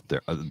fact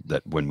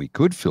that when we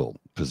could fill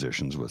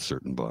positions with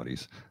certain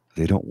bodies,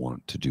 they don't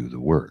want to do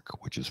the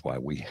work, which is why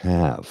we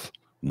have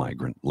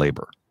migrant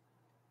labor.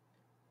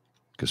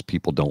 Because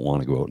people don't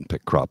want to go out and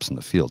pick crops in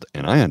the field.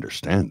 And I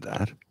understand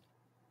that.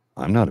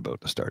 I'm not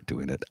about to start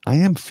doing it. I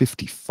am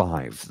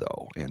 55,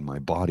 though, and my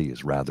body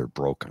is rather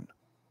broken.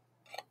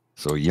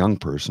 So a young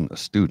person, a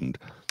student,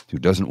 who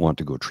doesn't want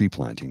to go tree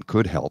planting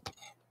could help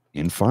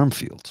in farm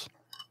fields.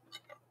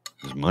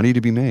 There's money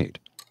to be made.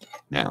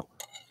 Now,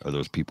 are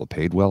those people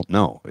paid well?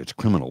 No, it's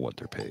criminal what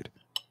they're paid.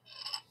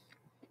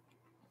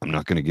 I'm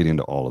not going to get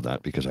into all of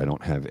that because I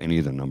don't have any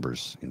of the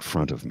numbers in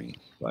front of me,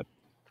 but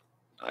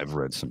I've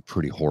read some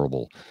pretty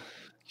horrible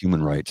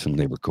human rights and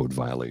labor code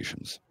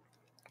violations.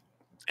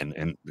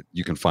 And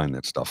you can find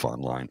that stuff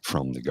online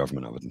from the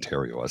government of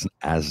Ontario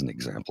as an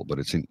example, but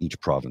it's in each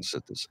province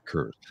that this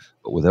occurs.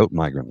 But without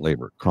migrant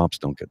labor, crops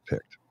don't get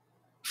picked.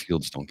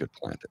 Fields don't get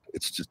planted.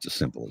 It's just as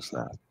simple as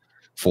that.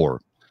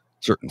 For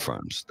certain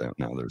farms,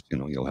 now there's,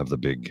 you'll have the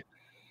big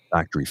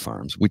factory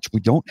farms, which we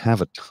don't have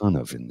a ton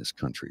of in this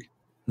country.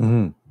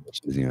 In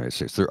the United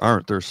States,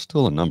 there's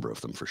still a number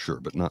of them for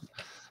sure, but not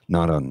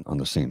on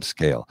the same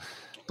scale.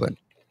 But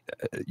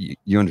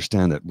you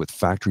understand that with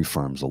factory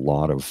farms, a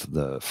lot of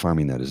the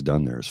farming that is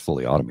done there is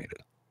fully automated.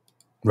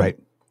 Right.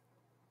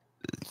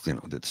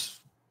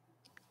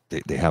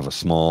 They have a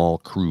small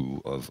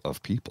crew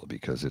of people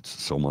because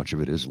so much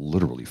of it is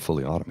literally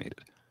fully automated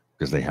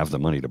because they have the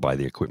money to buy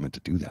the equipment to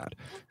do that.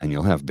 And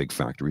you'll have big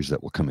factories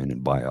that will come in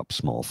and buy up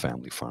small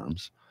family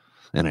farms.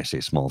 And I say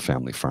small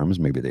family farms,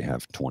 maybe they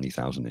have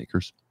 20,000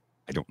 acres.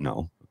 I don't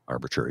know,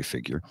 arbitrary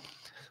figure,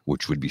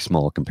 which would be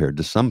small compared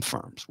to some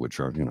farms, which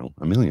are, 1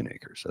 million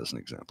acres, as an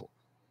example.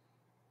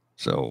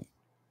 So,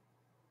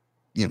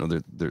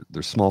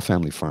 there's small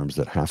family farms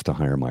that have to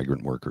hire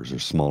migrant workers, or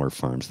smaller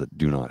farms that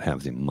do not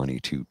have the money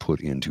to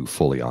put into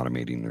fully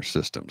automating their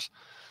systems.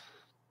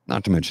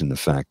 Not to mention the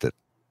fact that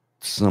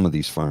some of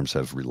these farms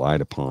have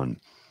relied upon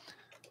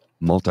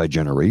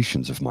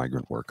multi-generations of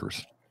migrant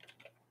workers.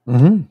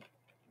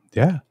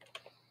 Yeah.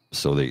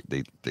 So they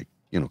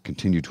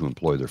continue to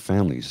employ their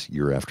families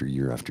year after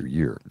year after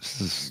year.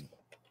 This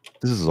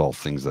is all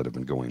things that have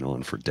been going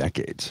on for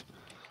decades.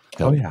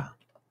 Oh, yeah.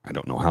 I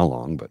don't know how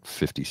long, but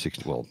 50,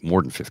 60, well,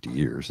 more than 50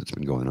 years. It's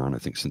been going on, I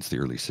think, since the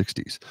early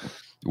 60s,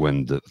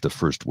 when the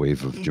first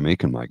wave of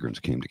Jamaican migrants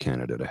came to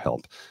Canada to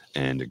help.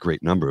 And a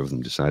great number of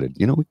them decided,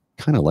 we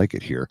kind of like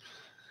it here.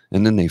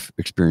 And then they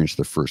experienced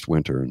their first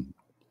winter and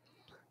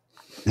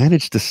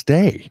managed to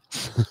stay.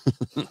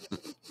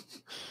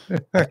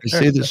 I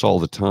say this all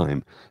the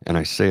time, and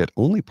I say it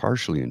only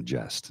partially in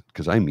jest,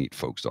 because I meet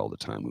folks all the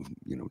time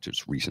who,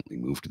 just recently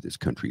moved to this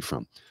country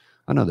from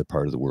another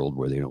part of the world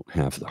where they don't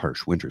have the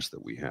harsh winters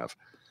that we have.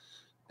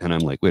 And I'm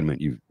like, wait a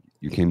minute,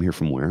 you came here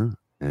from where?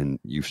 And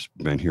you've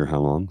been here how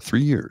long?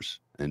 3 years.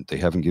 And they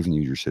haven't given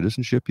you your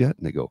citizenship yet?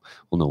 And they go,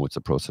 well, no, it's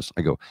a process.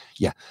 I go,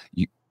 yeah,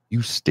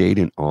 you stayed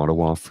in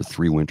Ottawa for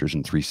 3 winters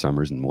and 3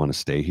 summers and want to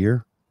stay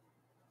here?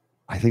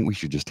 I think we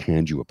should just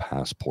hand you a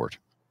passport,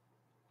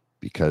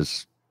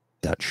 because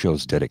that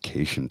shows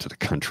dedication to the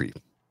country.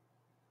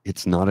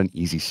 It's not an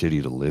easy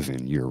city to live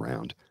in year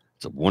round.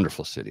 It's a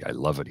wonderful city. I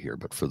love it here.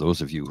 But for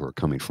those of you who are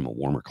coming from a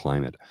warmer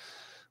climate,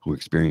 who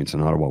experience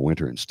an Ottawa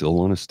winter and still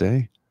want to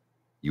stay,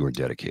 you are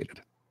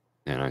dedicated.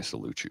 And I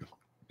salute you,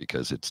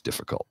 because it's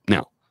difficult.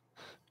 Now,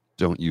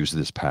 don't use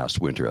this past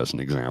winter as an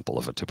example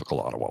of a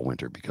typical Ottawa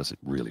winter, because it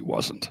really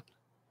wasn't.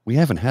 We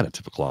haven't had a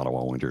typical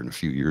Ottawa winter in a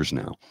few years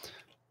now.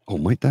 Oh,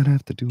 might that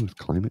have to do with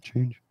climate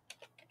change?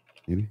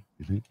 Maybe,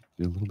 you think?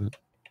 A little bit?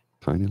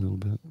 Tiny little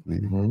bit,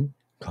 maybe.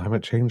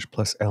 Climate change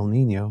plus El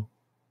Nino.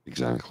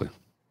 Exactly.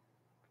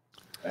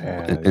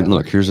 And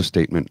look, here's a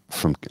statement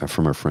from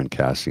our friend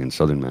Cassie in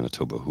southern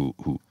Manitoba,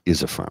 who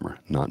is a farmer.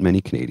 Not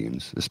many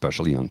Canadians,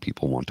 especially young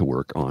people, want to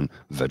work on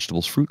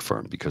vegetables fruit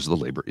farm because the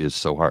labor is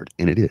so hard.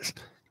 And it is.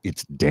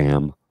 It's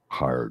damn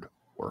hard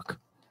work.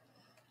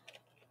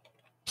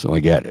 So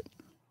I get it.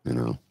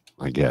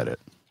 I get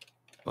it.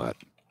 But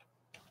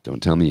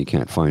don't tell me you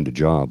can't find a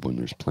job when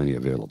there's plenty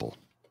available.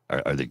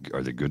 Are they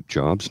good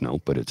jobs? No,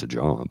 but it's a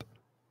job.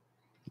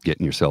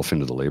 Getting yourself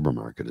into the labor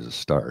market is a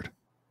start.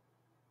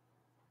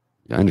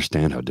 I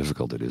understand how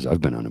difficult it is.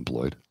 I've been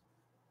unemployed.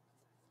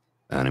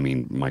 And I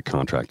mean, my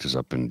contract is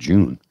up in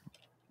June.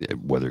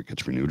 Whether it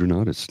gets renewed or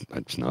not,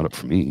 it's not up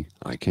for me.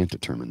 I can't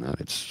determine that.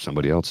 It's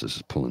somebody else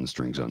is pulling the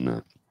strings on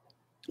that.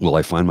 Will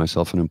I find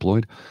myself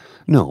unemployed?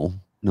 No,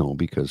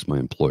 because my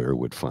employer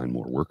would find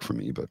more work for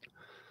me, but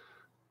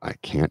I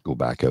can't go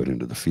back out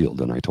into the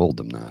field, and I told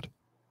them that.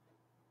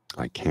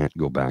 I can't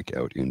go back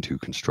out into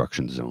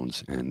construction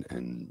zones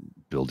and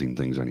building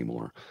things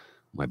anymore.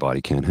 My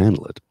body can't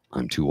handle it.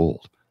 I'm too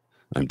old.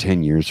 I'm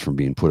 10 years from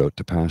being put out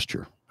to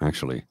pasture.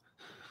 Actually,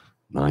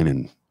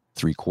 9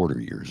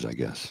 3/4 years, I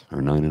guess,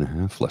 or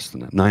 9.5, less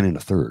than that, 9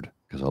 1/3,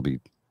 because I'll be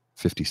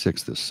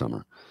 56 this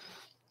summer,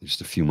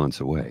 just a few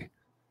months away.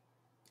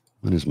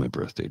 When is my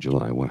birthday?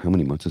 July. How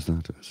many months is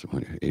that? So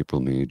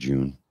April, May,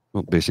 June.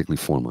 Well, basically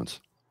 4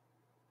 months.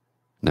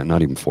 No,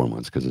 not even 4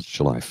 months, because it's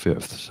July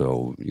 5th.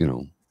 So,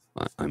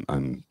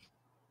 I'm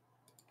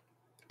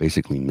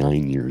basically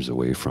 9 years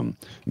away from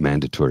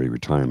mandatory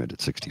retirement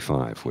at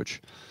 65, which,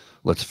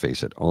 let's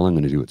face it, all I'm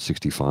going to do at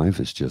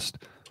 65 is just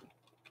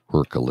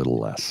work a little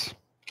less.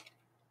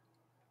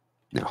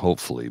 Now,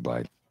 hopefully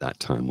by that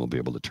time, we'll be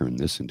able to turn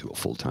this into a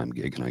full-time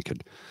gig, and I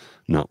could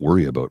not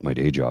worry about my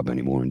day job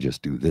anymore and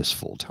just do this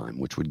full-time,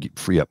 which would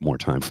free up more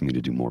time for me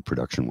to do more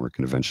production work.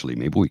 And eventually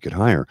maybe we could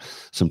hire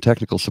some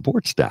technical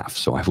support staff,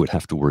 so I would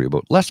have to worry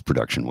about less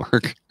production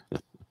work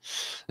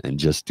and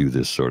just do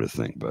this sort of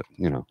thing. But,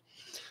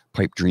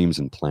 pipe dreams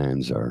and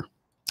plans are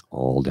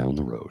all down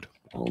the road,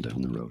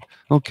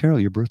 Oh, Carol,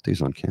 your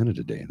birthday's on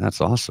Canada Day. That's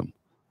awesome.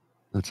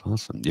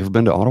 You ever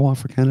been to Ottawa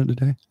for Canada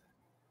Day?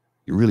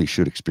 You really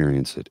should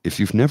experience it. If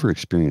you've never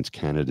experienced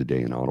Canada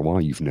Day in Ottawa,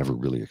 you've never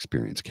really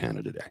experienced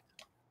Canada Day.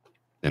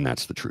 And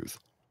that's the truth.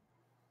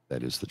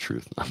 That is the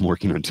truth. I'm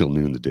working until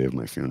noon the day of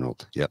my funeral.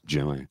 Yep,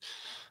 Jim,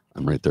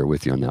 I'm right there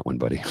with you on that one,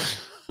 buddy.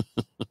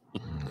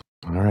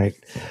 All right.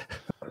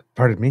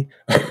 Pardon me.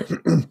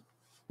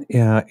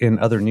 Yeah, in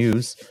other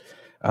news,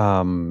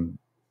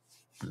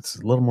 it's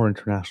a little more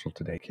international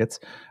today, kids.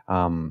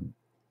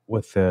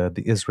 With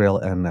the Israel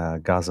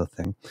and Gaza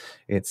thing,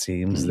 it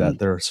seems that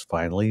there's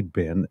finally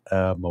been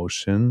a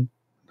motion,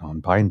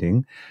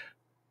 non-binding,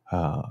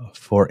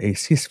 for a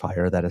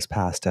ceasefire that has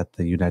passed at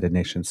the United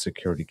Nations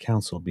Security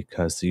Council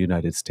because the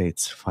United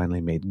States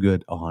finally made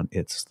good on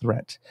its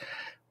threat.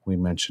 We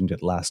mentioned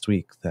it last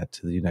week that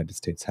the United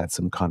States had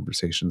some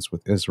conversations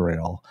with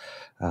Israel,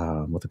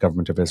 with the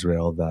government of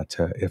Israel, that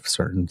if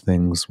certain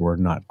things were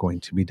not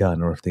going to be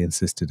done, or if they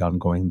insisted on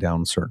going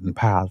down certain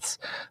paths,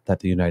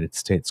 that the United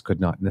States could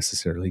not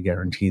necessarily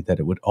guarantee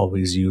that it would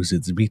always use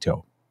its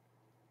veto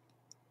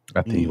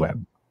at the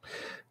UN.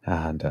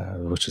 And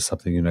which is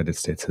something the United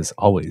States has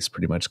always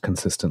pretty much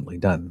consistently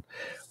done.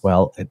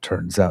 Well, it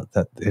turns out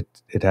that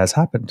it has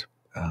happened.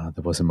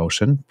 There was a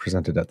motion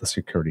presented at the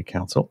Security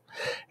Council,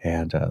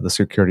 and the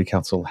Security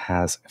Council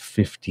has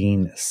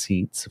 15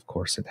 seats. Of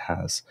course, it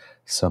has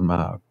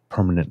some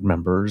permanent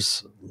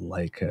members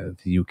like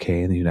the UK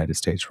and the United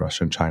States,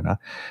 Russia, and China,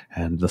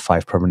 and the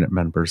 5 permanent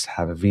members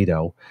have a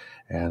veto,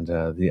 and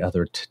the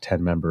other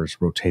 10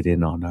 members rotate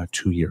in on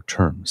 2-year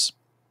terms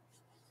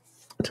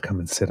to come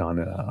and sit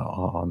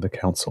on the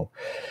council.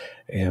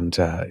 And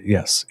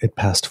yes, it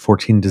passed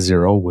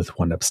 14-0 with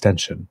 1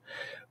 abstention,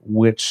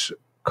 which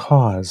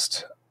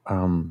caused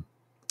the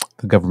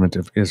government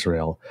of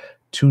Israel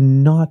to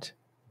not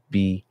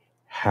be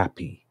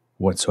happy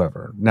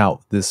whatsoever.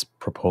 Now, this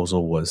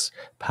proposal was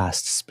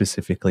passed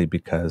specifically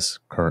because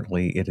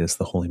currently it is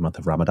the holy month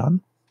of Ramadan.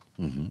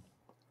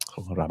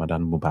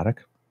 Ramadan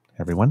Mubarak,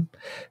 everyone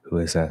who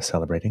is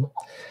celebrating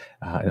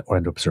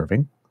and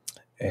observing.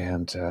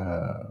 And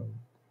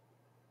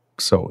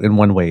so in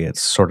one way,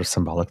 it's sort of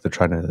symbolic. They're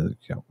trying to,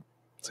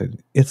 say,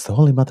 it's the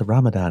holy month of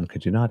Ramadan.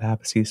 Could you not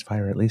have a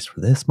ceasefire at least for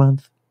this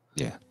month?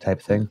 Yeah.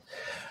 Type thing.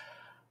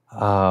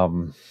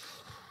 The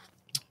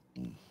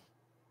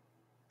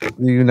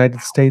United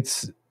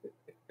States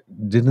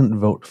didn't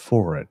vote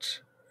for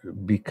it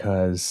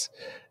because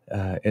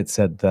it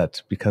said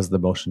that because the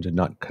motion did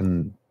not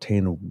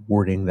contain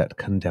wording that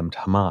condemned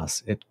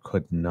Hamas, it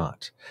could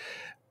not.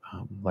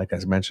 Like I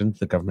mentioned,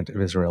 the government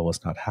of Israel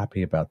was not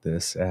happy about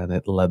this, and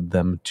it led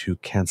them to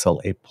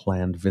cancel a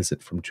planned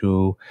visit from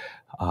 2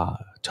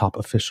 top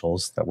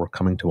officials that were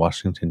coming to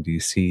Washington,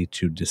 D.C.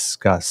 to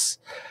discuss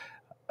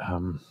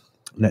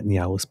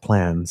Netanyahu's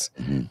plans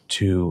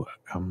to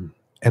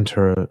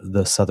enter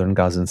the southern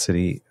Gaza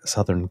city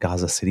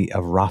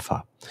of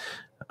Rafah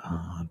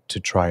to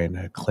try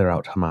and clear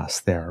out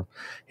Hamas there.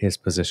 His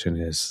position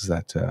is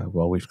that,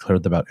 we've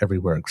cleared them out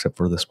everywhere except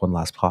for this one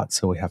last spot,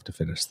 so we have to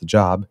finish the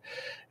job.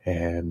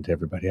 And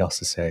everybody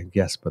else is saying,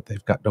 yes, but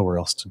they've got nowhere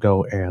else to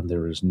go, and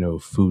there is no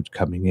food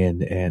coming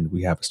in, and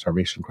we have a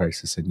starvation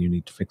crisis, and you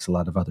need to fix a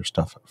lot of other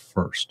stuff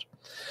first.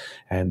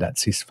 And that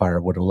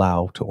ceasefire would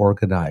allow to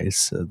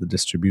organize the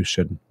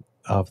distribution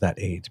of that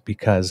aid,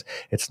 because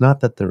it's not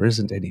that there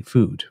isn't any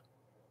food.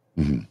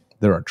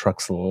 There are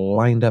trucks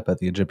lined up at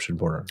the Egyptian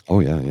border.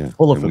 Oh, yeah.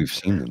 Full of food, we've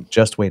seen them.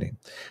 just waiting.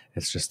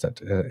 It's just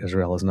that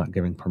Israel is not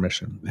giving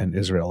permission, and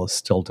Israel is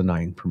still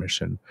denying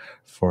permission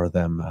for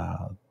them,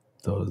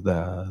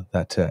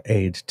 that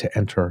aid to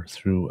enter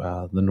through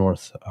the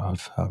north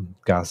of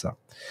Gaza.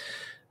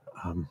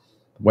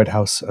 White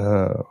House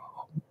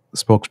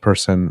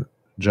spokesperson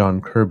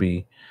John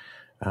Kirby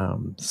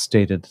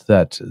stated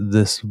that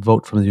this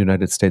vote from the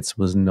United States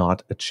was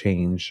not a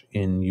change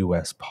in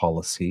U.S.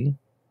 policy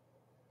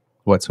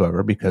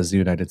whatsoever, because the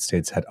United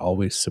States had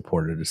always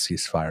supported a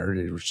ceasefire.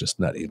 It was just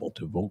not able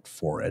to vote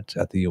for it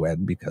at the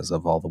UN because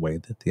of all the way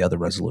that the other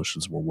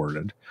resolutions were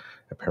worded,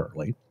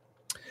 apparently.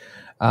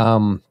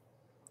 And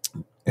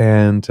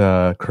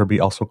Kirby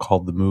also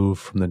called the move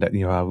from the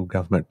Netanyahu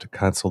government to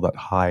cancel that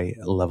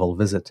high-level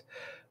visit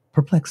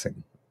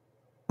perplexing.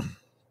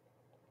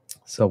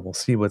 So we'll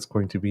see what's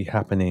going to be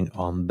happening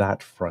on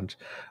that front.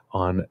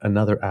 On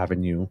another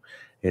avenue,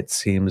 it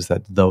seems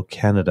that though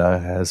Canada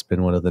has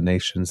been one of the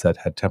nations that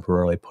had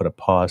temporarily put a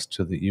pause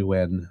to the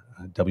UN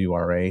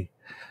WRA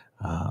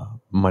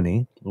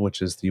money,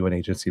 which is the UN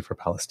Agency for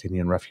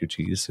Palestinian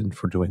Refugees, and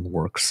for doing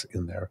works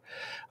in there,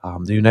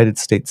 the United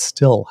States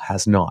still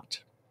has not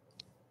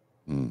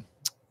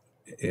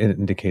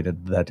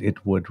indicated that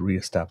it would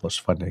reestablish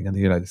funding, and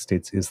the United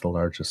States is the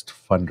largest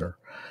funder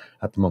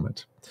at the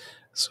moment.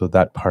 So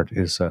that part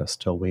is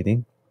still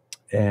waiting.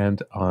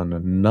 And on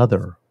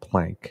another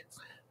plank,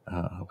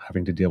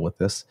 having to deal with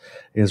this,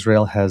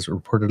 Israel has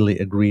reportedly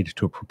agreed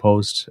to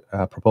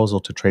a proposal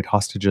to trade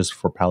hostages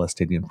for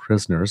Palestinian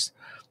prisoners.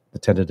 The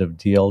tentative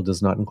deal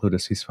does not include a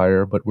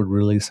ceasefire, but would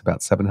release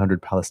about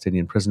 700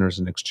 Palestinian prisoners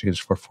in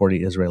exchange for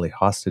 40 Israeli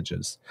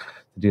hostages.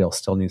 The deal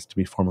still needs to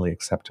be formally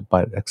accepted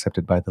by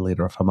the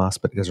leader of Hamas,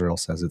 but Israel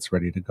says it's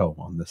ready to go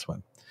on this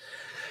one.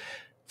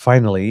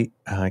 Finally,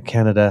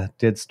 Canada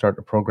did start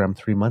a program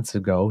 3 months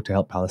ago to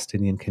help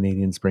Palestinian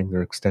Canadians bring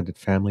their extended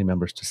family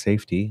members to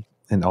safety.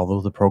 And although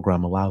the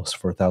program allows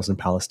for 1,000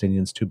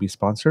 Palestinians to be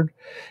sponsored,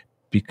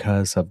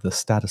 because of the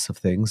status of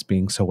things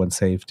being so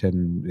unsafe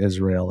in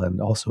Israel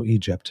and also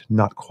Egypt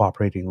not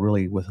cooperating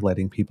really with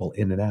letting people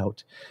in and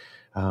out,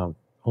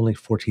 only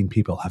 14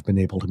 people have been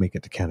able to make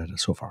it to Canada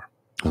so far.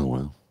 Oh,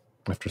 wow.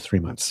 After 3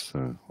 months.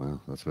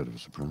 Wow, that's a bit of a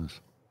surprise.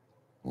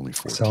 Only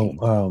 14.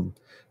 So,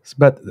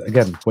 but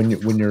again,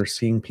 when you're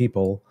seeing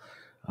people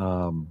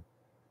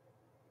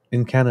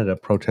in Canada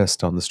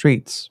protest on the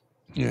streets,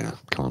 yeah,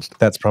 constant.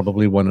 That's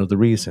probably one of the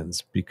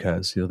reasons,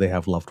 because they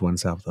have loved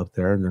ones out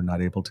there and they're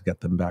not able to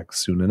get them back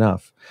soon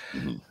enough.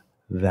 Mm-hmm.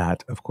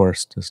 That, of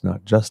course, does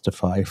not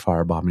justify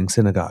firebombing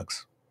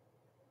synagogues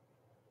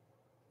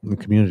and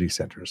community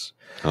centers.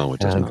 Oh, it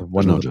does not.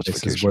 One of the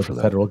places where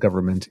the federal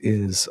government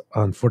is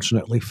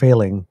unfortunately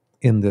failing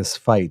in this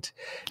fight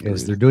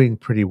is they're doing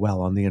pretty well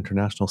on the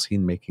international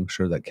scene, making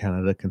sure that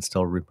Canada can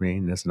still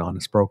remain as an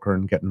honest broker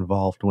and get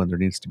involved when there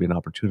needs to be an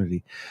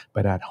opportunity.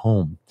 But at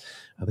home,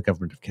 the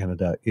government of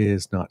Canada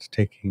is not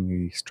taking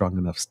a strong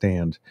enough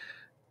stand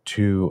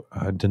to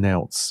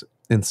denounce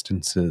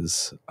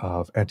instances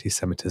of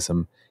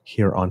anti-Semitism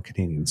here on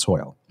Canadian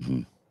soil.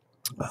 Mm-hmm.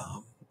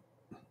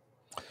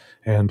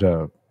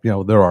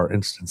 There are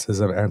instances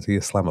of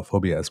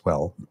anti-Islamophobia as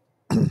well.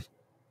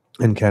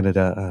 And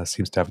Canada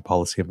seems to have a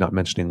policy of not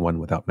mentioning one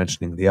without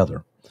mentioning the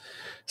other.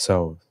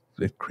 So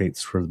it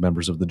creates for the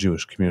members of the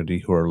Jewish community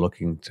who are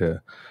looking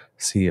to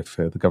see if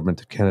the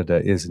government of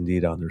Canada is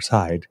indeed on their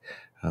side.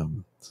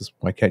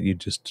 Why can't you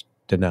just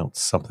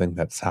denounce something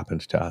that's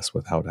happened to us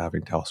without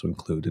having to also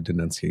include a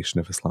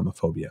denunciation of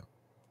Islamophobia?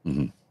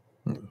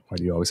 Mm-hmm. Why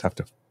do you always have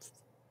to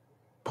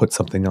put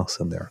something else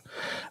in there,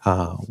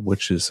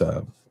 which is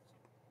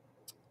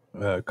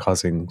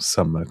causing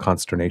some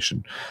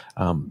consternation?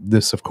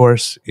 This, of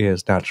course,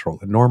 is natural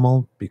and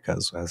normal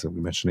because, as we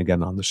mentioned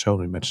again on the show,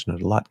 and we mentioned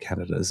it a lot,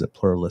 Canada is a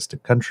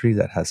pluralistic country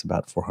that has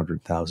about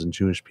 400,000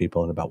 Jewish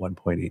people and about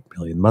 1.8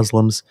 million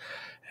Muslims,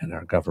 and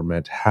our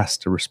government has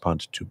to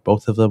respond to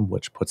both of them,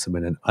 which puts them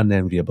in an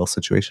unenviable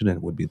situation, and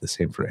it would be the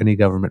same for any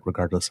government,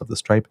 regardless of the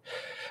stripe,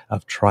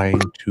 of trying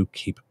to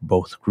keep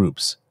both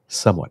groups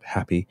somewhat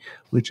happy,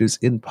 which is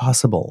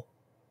impossible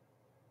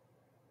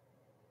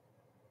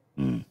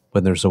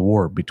when there's a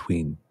war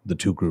between the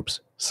two groups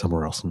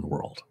somewhere else in the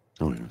world.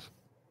 Oh, yes.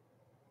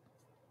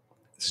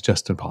 It's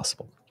just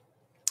impossible.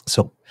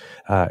 So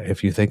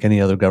if you think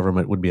any other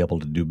government would be able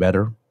to do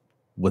better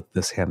with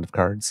this hand of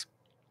cards,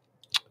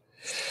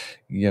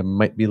 you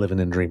might be living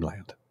in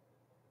dreamland.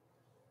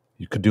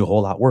 You could do a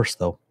whole lot worse,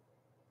 though.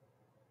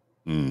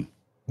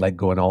 Like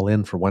going all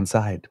in for one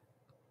side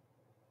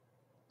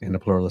in a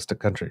pluralistic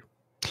country.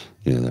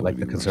 Yeah, like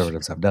the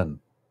Conservatives have done.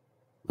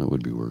 That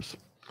would be worse.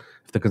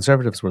 If the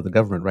Conservatives were the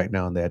government right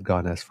now and they had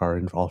gone as far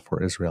in all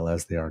for Israel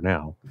as they are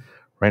now,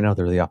 right now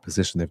they're the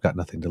opposition. They've got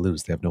nothing to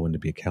lose. They have no one to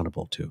be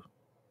accountable to.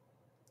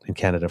 In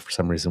Canada, for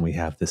some reason, we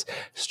have this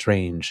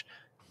strange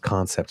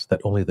concept that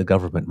only the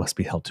government must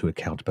be held to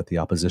account, but the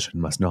opposition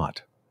must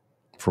not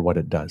for what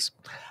it does.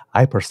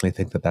 I personally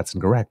think that that's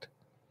incorrect.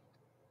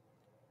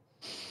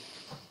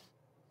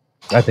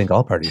 I think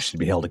all parties should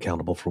be held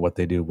accountable for what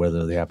they do,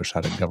 whether they have a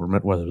shot at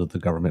government, whether they're the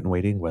government in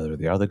waiting, whether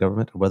they are the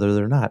government, or whether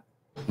they're not.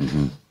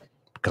 Mm-hmm.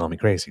 Call me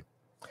crazy.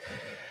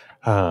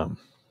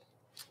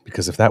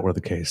 Because if that were the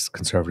case,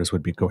 Conservatives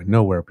would be going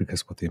nowhere,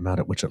 because with the amount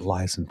at which it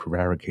lies and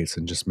prevaricates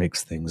and just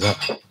makes things up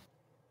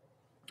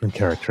and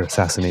character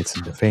assassinates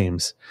and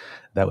defames,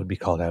 that would be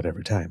called out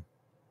every time.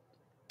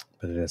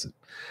 but it isn't.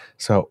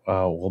 So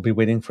we'll be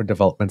waiting for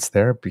developments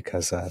there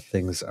because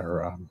things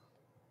are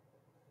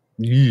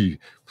yee.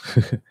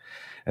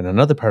 And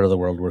another part of the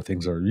world where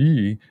things are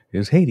yee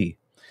is Haiti.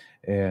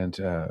 And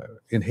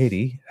in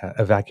Haiti,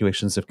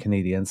 evacuations of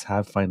Canadians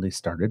have finally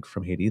started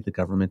from Haiti. The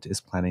government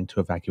is planning to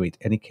evacuate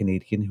any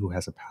Canadian who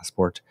has a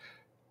passport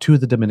to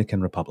the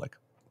Dominican Republic.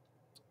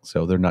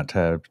 So they're not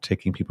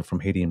taking people from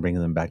Haiti and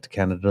bringing them back to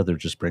Canada. They're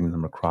just bringing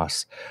them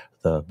across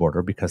the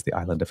border because the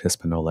island of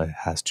Hispaniola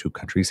has two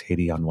countries,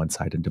 Haiti on one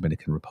side and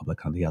Dominican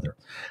Republic on the other.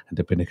 And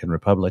Dominican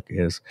Republic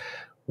is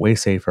way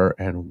safer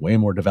and way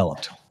more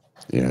developed.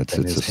 Yeah, it's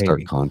a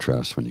stark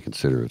contrast when you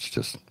consider it's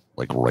just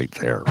like right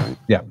there, right?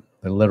 Yeah,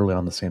 they're literally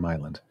on the same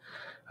island.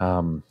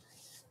 And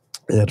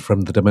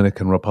from the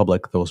Dominican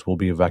Republic, those will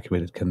be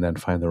evacuated can then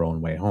find their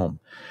own way home.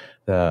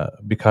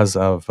 Because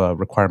of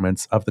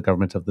requirements of the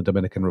government of the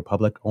Dominican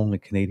Republic, only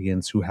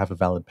Canadians who have a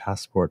valid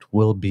passport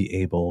will be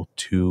able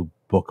to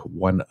book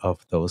one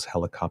of those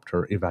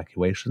helicopter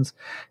evacuations.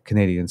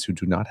 Canadians who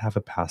do not have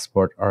a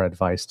passport are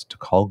advised to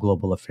call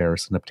Global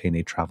Affairs and obtain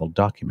a travel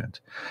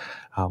document.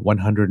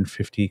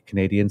 150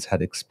 Canadians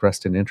had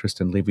expressed an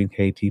interest in leaving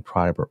Haiti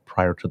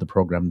prior to the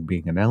program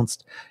being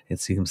announced. It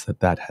seems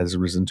that has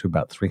risen to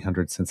about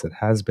 300 since it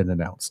has been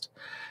announced.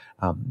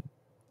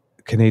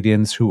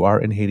 Canadians who are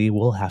in Haiti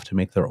will have to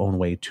make their own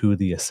way to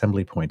the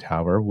assembly point,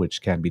 however,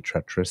 which can be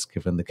treacherous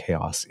given the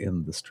chaos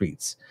in the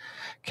streets.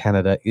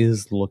 Canada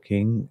is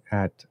looking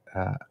at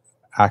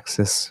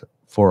access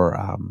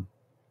for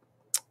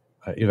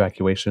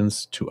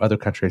evacuations to other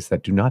countries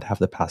that do not have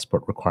the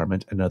passport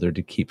requirement in order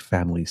to keep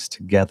families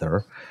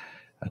together.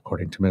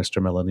 According to Minister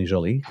Melanie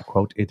Joly,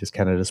 quote, "It is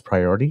Canada's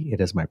priority.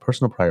 It is my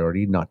personal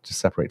priority not to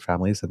separate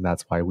families, and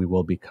that's why we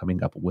will be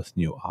coming up with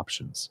new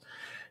options.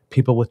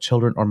 People with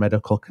children or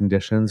medical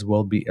conditions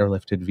will be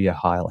airlifted via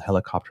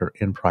helicopter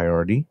in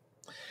priority."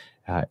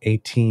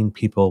 18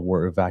 people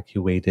were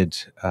evacuated,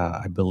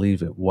 I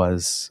believe it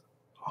was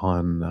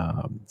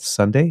on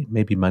Sunday,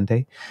 maybe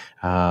Monday.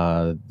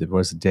 There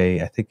was a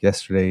day, I think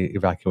yesterday,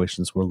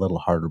 evacuations were a little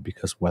harder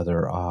because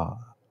weather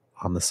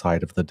on the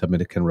side of the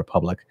Dominican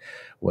Republic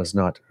was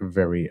not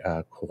very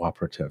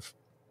cooperative.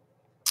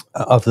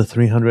 Of the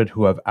 300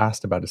 who have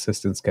asked about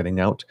assistance getting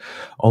out,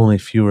 only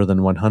fewer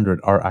than 100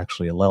 are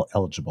actually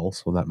eligible,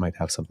 so that might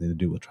have something to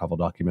do with travel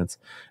documents,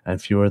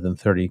 and fewer than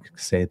 30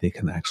 say they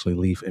can actually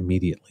leave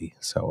immediately.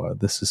 So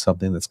this is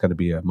something that's going to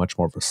be much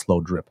more of a slow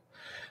drip.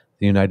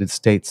 The United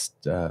States,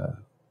 the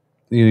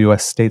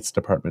U.S. State's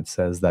Department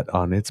says that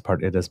on its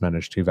part, it has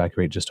managed to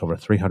evacuate just over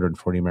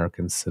 340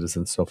 American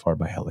citizens so far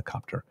by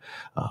helicopter,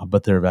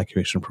 but their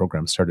evacuation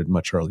program started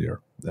much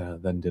earlier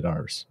than did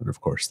ours, and of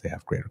course they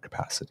have greater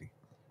capacity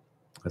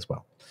as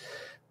well.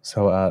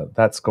 So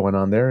that's going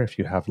on there. If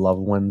you have loved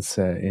ones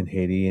in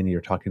Haiti and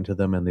you're talking to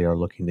them and they are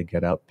looking to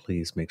get out,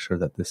 please make sure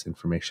that this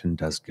information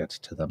does get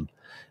to them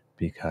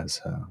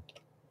because,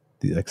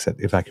 like I said,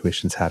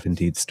 evacuations have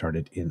indeed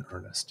started in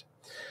earnest.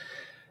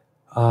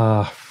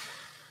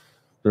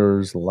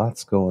 There's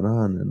lots going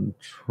on in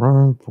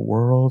Trump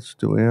world.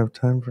 Do we have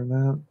time for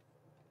that?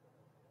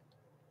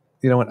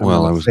 You know what?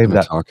 Well, I was going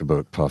to talk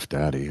about Puff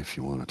Daddy if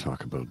you want to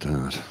talk about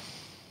that.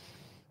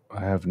 I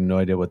have no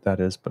idea what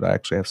that is, but I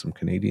actually have some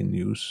Canadian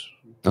news.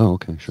 Oh,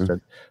 okay,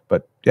 sure.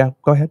 But yeah,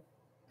 go ahead.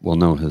 Well,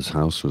 no, his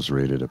house was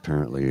raided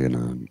apparently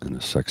in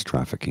a sex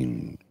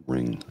trafficking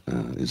ring,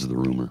 is the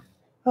rumor.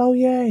 Oh,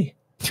 yay.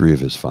 3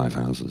 of his 5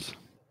 houses.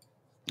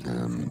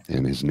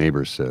 And his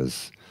neighbor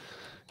says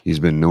he's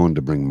been known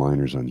to bring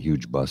minors on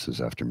huge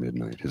buses after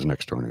midnight, his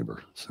next door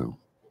neighbor. So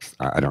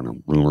I don't know,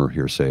 rumor,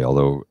 hearsay,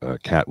 although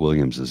Cat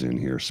Williams is in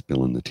here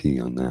spilling the tea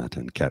on that.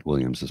 And Cat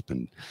Williams has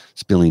been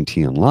spilling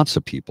tea on lots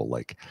of people.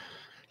 Like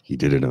he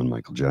did it on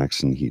Michael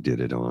Jackson. He did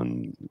it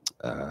on,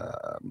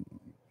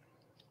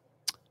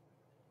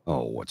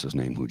 what's his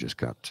name, who just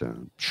got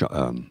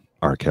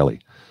R. Kelly.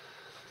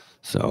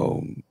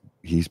 So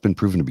he's been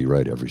proven to be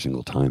right every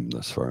single time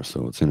thus far.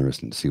 So it's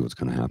interesting to see what's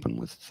going to happen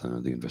with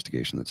the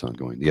investigation that's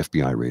ongoing. The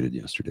FBI raided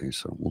yesterday,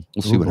 so we'll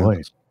see what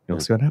happens. You'll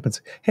see what happens.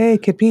 Hey,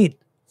 Kid Pete.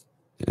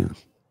 Yeah.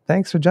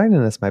 Thanks for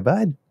joining us, my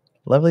bud.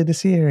 Lovely to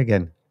see you here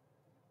again.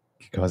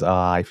 He goes,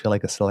 I feel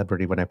like a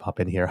celebrity when I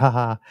pop in here.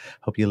 Haha.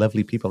 Hope you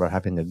lovely people are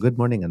having a good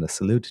morning, and a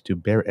salute to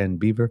Bear and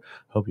Beaver.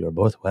 Hope you are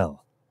both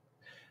well.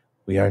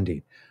 We are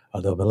indeed,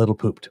 although I'm a little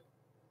pooped.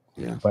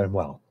 Yeah. But I'm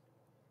well.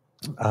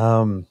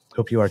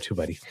 Hope you are too,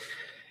 buddy.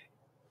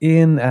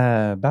 In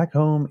back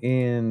home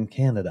in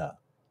Canada,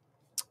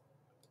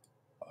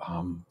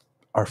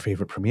 our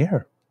favorite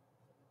premier,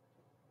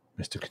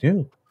 Mr.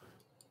 Canoe,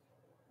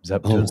 is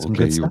up doing some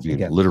good you were stuff being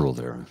again. literal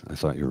there. I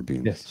thought you were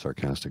being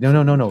sarcastic. No,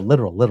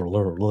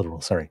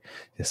 literal. Sorry.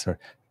 Yes, sir.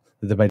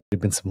 There might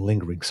have been some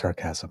lingering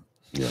sarcasm.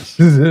 Yes.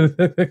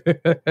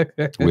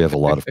 We have a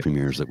lot of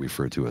premiers that we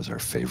refer to as our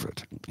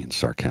favorite in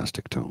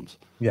sarcastic tones.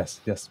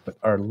 Yes. But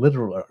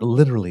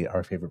literally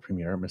our favorite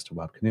premier, Mr.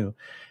 Bob Canoe,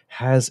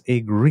 has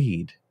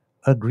agreed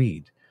to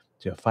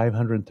a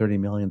 $530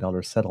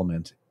 million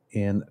settlement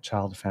in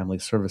child family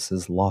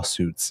services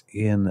lawsuits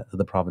in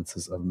the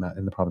province of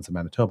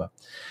Manitoba.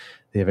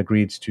 They have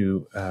agreed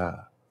to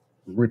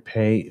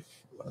repay.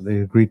 They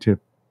agreed to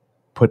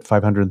put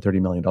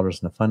 $530 million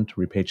in a fund to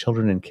repay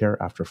children in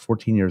care after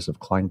 14 years of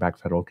clawing back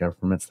federal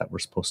governments that were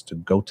supposed to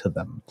go to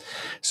them.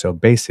 So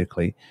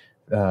basically,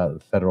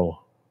 the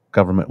federal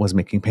government was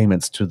making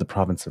payments to the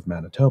province of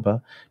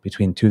Manitoba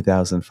between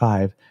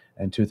 2005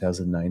 and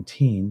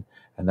 2019,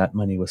 and that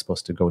money was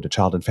supposed to go to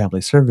Child and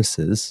Family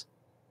Services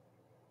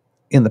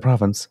in the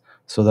province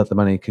so that the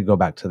money could go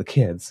back to the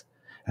kids.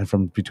 And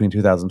from between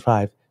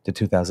 2005 to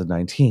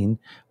 2019,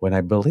 when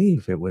I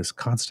believe it was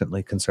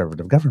constantly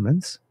conservative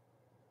governments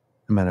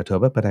in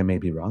Manitoba, but I may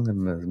be wrong,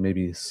 and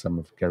maybe some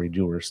of Gary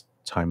Dewar's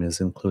time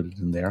is included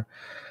in there.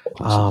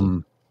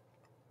 Possibly.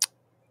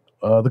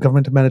 The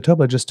government of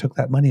Manitoba just took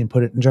that money and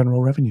put it in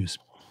general revenues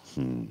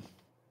and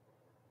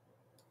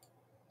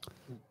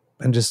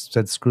just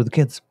said, screw the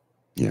kids.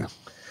 Yeah.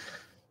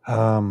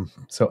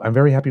 So I'm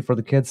very happy for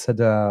the kids, said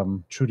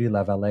Trudy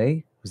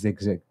Lavallee, who's the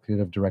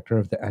executive director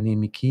of the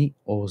Animiki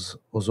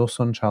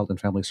Ozoson Child and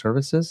Family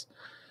Services.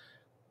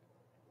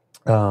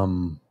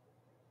 So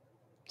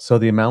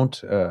the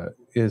amount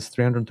is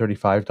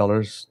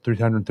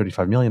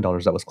 $335 million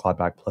that was clawed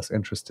back, plus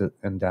interest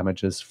and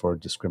damages for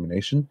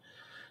discrimination.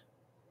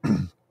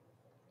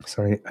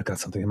 Sorry, I got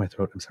something in my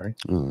throat. I'm sorry.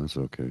 Oh, that's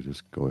okay.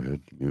 Just go ahead,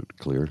 mute,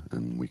 clear,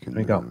 and we can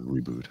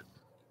reboot.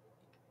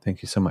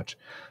 Thank you so much.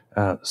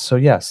 So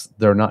yes,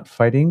 they're not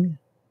fighting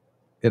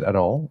it at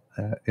all.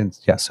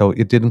 So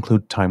it did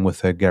include time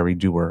with Gary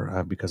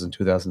Dewar because in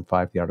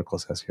 2005, the article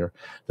says here,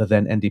 the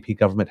then NDP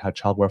government had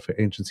child welfare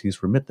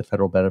agencies remit the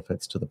federal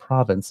benefits to the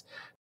province,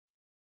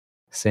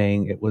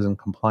 saying it was in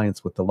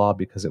compliance with the law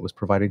because it was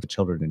providing to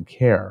children in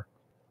care.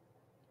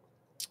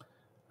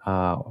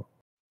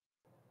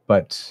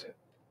 But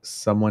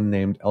someone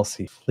named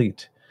Elsie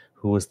Fleet,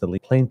 who was the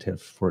lead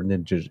plaintiff for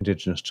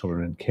Indigenous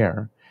children in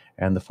care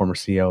and the former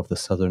CEO of the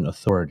Southern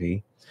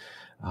Authority,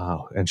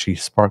 and she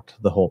sparked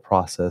the whole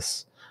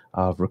process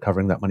of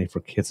recovering that money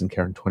for kids in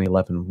care in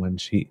 2011 when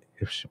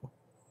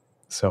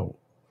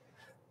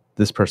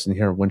this person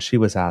here, when she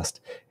was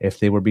asked if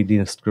they were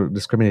being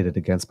discriminated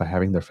against by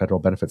having their federal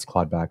benefits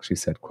clawed back, she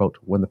said, quote,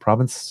 when the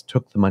province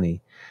took the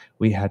money,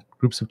 we had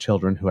groups of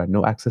children who had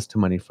no access to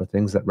money for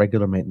things that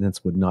regular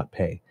maintenance would not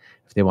pay.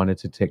 If they wanted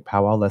to take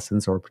powwow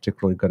lessons or were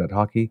particularly good at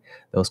hockey,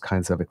 those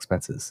kinds of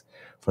expenses.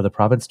 For the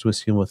province to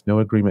assume with no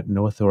agreement,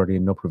 no authority,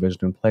 and no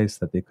provision in place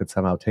that they could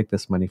somehow take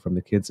this money from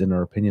the kids, in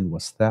our opinion,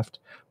 was theft.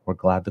 We're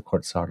glad the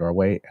court saw it our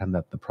way and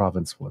that the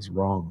province was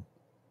wrong.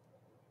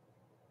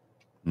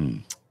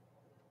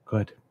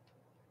 Good.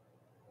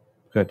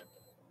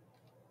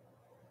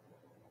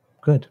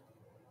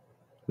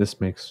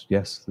 This makes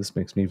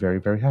me very,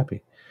 very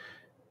happy,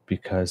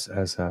 because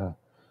as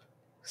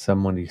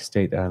somebody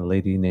state, a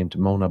lady named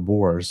Mona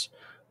Boers,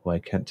 who I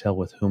can't tell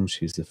with whom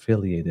she's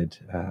affiliated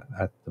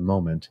at the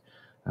moment,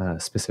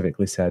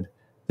 specifically said,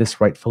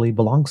 this rightfully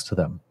belongs to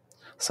them.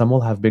 Some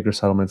will have bigger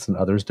settlements than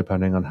others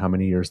depending on how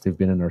many years they've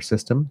been in our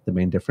system. The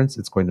main difference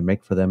it's going to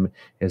make for them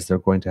is they're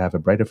going to have a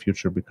brighter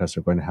future because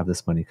they're going to have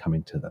this money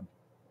coming to them.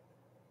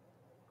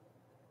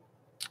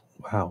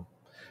 Wow.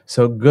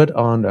 So good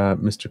on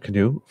Mr.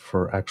 Canoe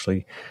for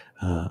actually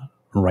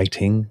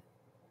righting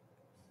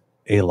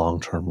a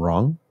long-term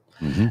wrong.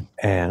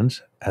 And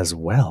as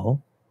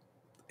well,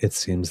 it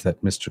seems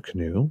that Mr.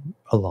 Canoe,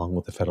 along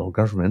with the federal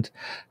government,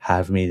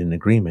 have made an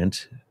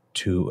agreement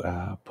to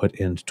put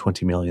in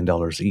 $20 million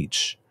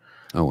each.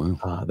 Oh,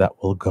 wow.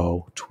 That will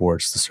go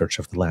towards the search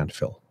of the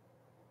landfill,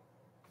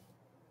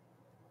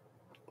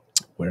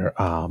 where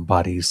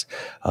bodies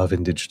of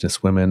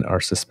Indigenous women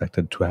are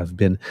suspected to have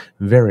been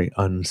very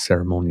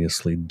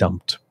unceremoniously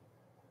dumped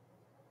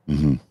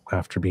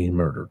after being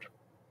murdered.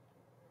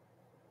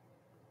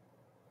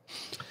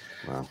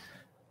 Wow.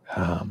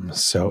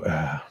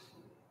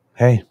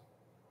 Hey,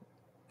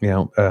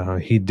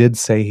 he did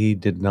say he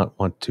did not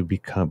want to be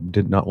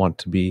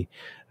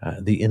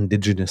the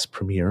Indigenous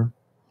premier.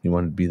 He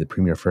wanted to be the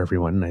premier for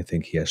everyone, and I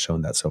think he has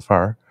shown that so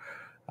far.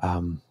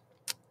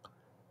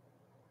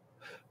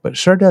 But it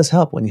sure does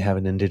help when you have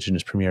an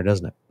Indigenous premier,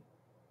 doesn't it?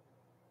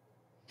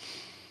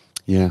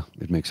 Yeah,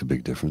 it makes a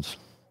big difference.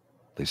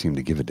 They seem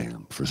to give a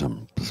damn for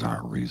some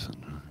bizarre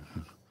reason.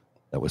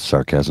 That was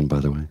sarcasm, by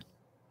the way.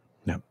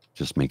 Yeah.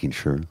 Just making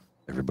sure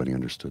everybody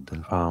understood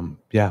that.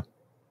 Yeah.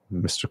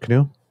 Mr.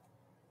 Canoe,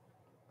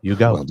 you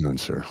go. Well done,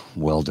 sir.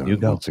 Well done. You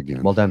go. Once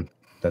again. Well done.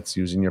 That's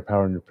using your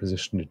power and your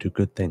position to do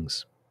good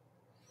things.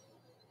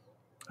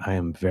 I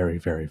am very,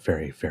 very,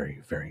 very, very,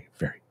 very,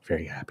 very,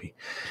 very happy.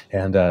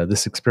 And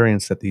this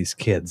experience that these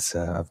kids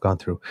have gone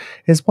through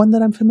is one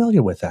that I'm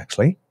familiar with,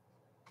 actually.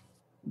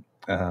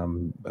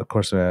 Of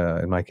course,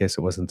 in my case,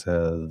 it wasn't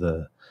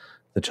the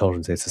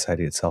Children's Aid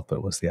Society itself, but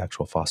it was the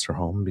actual foster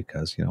home,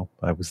 because,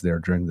 I was there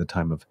during the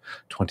time of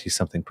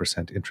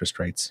 20-something% interest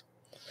rates.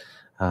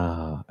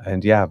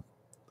 And yeah,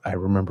 I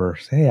remember,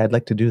 hey, I'd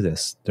like to do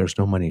this. There's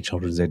no money.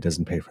 Children's Aid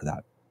doesn't pay for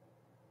that.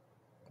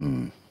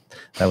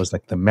 That was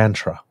like the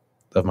mantra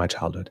of my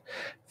childhood.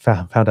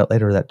 Found out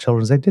later that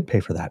Children's Aid did pay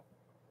for that.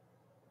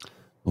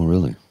 Oh,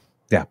 really?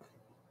 Yeah.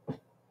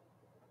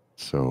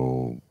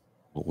 So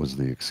what was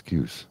the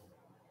excuse?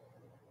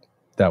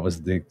 That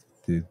was the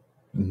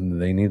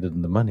they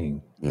needed the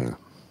money. Yeah.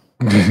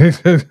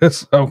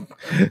 So,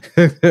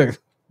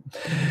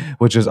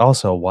 which is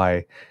also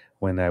why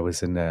when I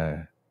was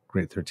in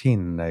grade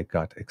 13, I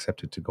got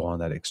accepted to go on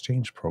that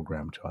exchange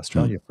program to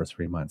Australia for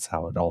 3 months,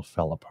 how it all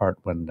fell apart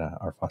when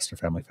our foster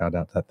family found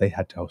out that they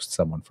had to host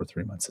someone for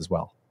 3 months as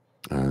well.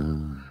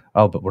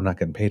 Oh, but we're not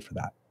getting paid for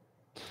that.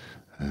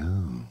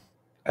 Oh.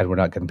 And we're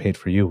not getting paid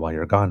for you while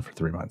you're gone for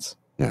 3 months.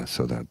 Yeah,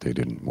 so that they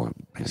didn't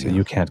want. So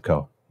you can't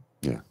go.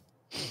 Yeah.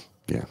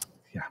 Yeah.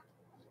 Yeah.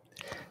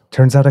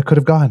 Turns out I could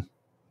have gone.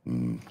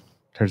 Mm.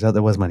 Turns out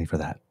there was money for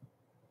that.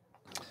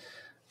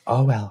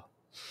 Oh, well.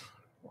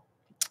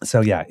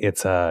 So yeah,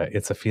 it's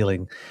a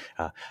feeling.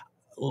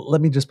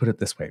 Let me just put it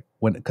this way.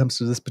 When it comes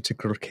to this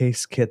particular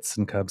case, Kits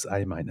and Kubs,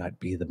 I might not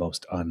be the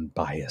most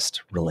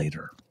unbiased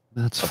relator.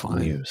 That's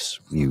fine.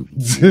 News. You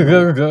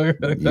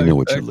know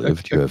what you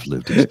lived. You have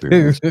lived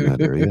experience in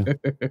that area.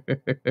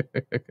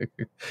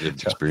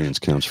 Lived experience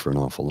counts for an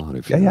awful lot.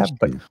 If you ask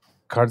but me.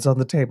 Cards on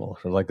the table.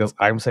 Like this,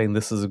 I'm saying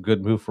this is a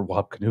good move for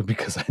Wap Canoe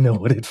because I know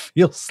what it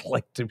feels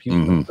like to be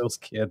with those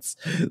kids.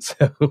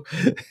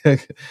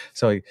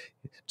 So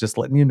just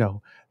letting you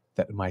know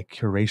that my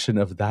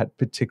curation of that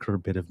particular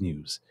bit of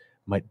news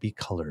might be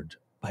colored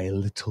by a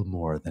little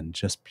more than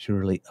just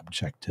purely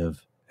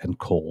objective and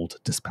cold,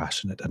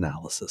 dispassionate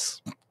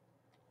analysis.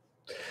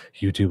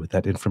 You do with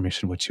that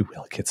information what you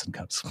will, Kits and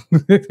Kubs.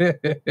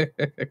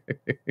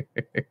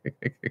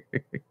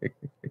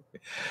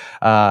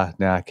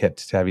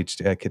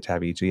 Kit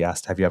Tabby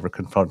asked, have you ever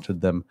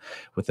confronted them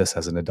with this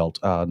as an adult?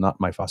 Not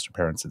my foster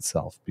parents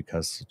itself,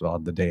 because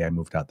on the day I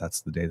moved out,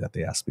 that's the day that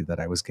they asked me that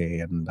I was gay,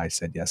 and I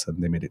said yes,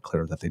 and they made it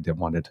clear that they didn't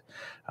wanted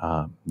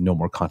no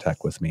more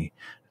contact with me,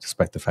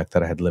 despite the fact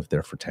that I had lived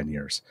there for 10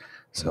 years.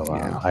 So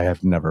I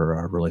have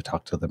never really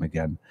talked to them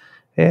again.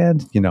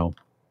 And, we're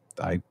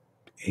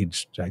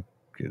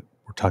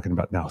talking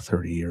about now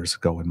 30 years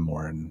ago and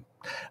more, and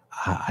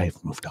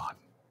I've moved on.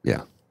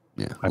 Yeah.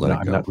 Yeah, I'm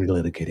not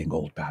relitigating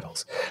old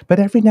battles. But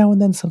every now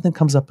and then something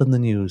comes up in the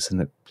news and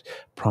it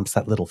prompts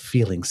that little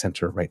feeling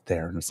center right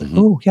there. And it's like,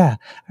 oh, yeah,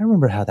 I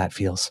remember how that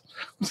feels.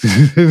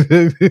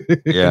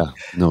 Yeah,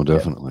 no,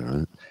 definitely,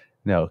 right?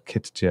 No,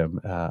 Kit Jim,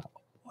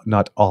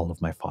 not all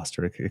of my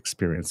foster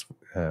experience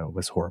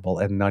was horrible,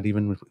 and not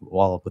even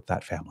all with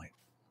that family.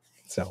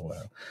 So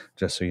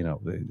just so you know,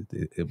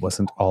 it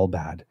wasn't all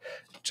bad.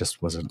 It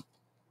just wasn't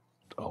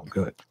all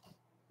good.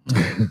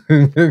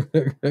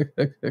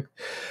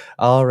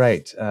 All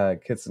right,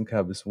 Kits and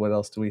Kubs, what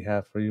else do we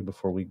have for you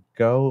before we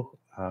go?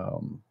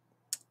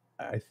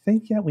 I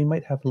think, we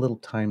might have a little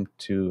time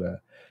to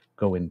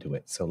go into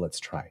it, so let's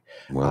try.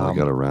 Well, I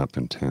got to wrap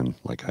in 10.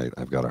 Like,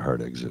 I've got a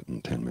hard exit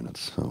in 10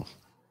 minutes, so.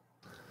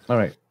 All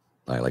right.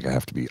 I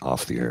have to be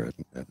off the air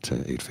at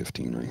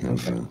 8:15. I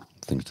have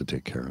things to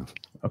take care of.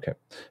 Okay,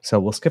 so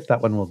we'll skip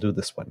that one. We'll do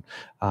this one.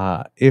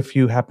 If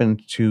you happen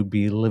to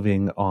be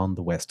living on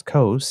the West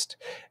Coast,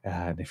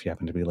 and if you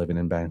happen to be living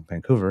in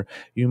Vancouver,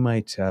 you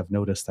might have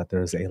noticed that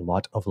there's a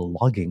lot of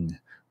logging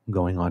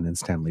going on in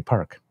Stanley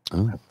Park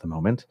at the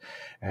moment.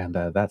 And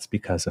that's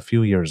because a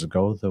few years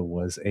ago, there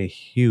was a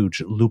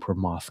huge looper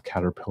moth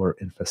caterpillar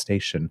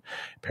infestation.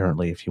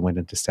 Apparently, if you went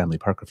into Stanley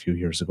Park a few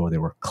years ago,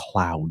 there were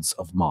clouds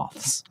of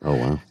moths. Oh,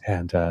 wow.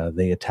 And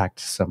they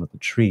attacked some of the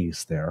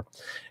trees there.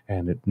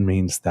 And it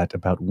means that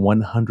about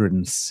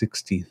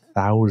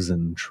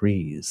 160,000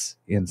 trees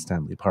in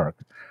Stanley Park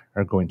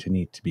are going to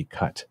need to be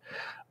cut.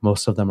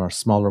 Most of them are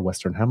smaller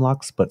western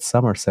hemlocks, but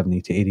some are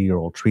 70 to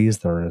 80-year-old trees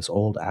that are as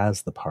old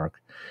as the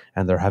park.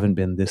 And there haven't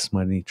been this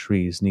many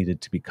trees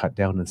needed to be cut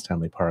down in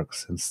Stanley Park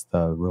since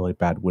the really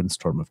bad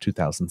windstorm of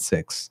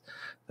 2006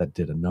 that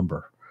did a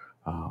number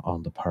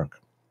on the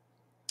park.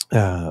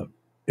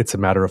 It's a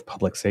matter of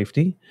public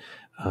safety.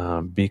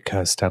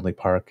 Because Stanley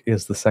Park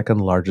is the second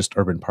largest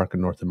urban park in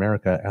North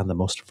America and the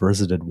most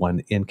visited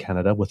one in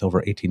Canada, with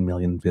over 18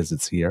 million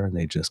visits a year, and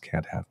they just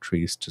can't have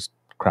trees just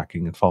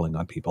cracking and falling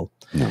on people.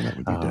 No, that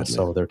would be deadly.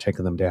 So they're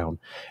taking them down.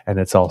 And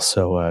it's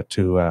also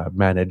to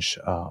manage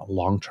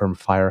long-term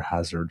fire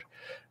hazard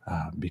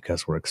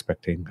because we're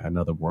expecting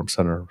another warm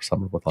summer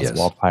with lots of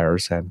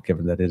wildfires, and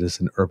given that it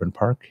is an urban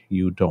park,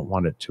 you don't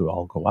want it to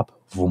all go up.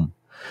 Boom.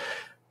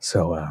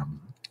 So...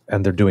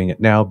 and they're doing it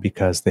now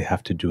because they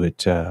have to do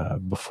it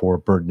before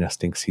bird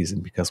nesting season,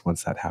 because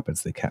once that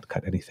happens, they can't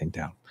cut anything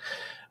down.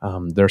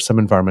 There are some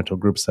environmental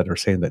groups that are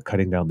saying that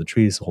cutting down the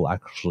trees will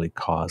actually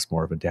cause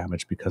more of a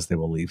damage because they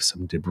will leave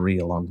some debris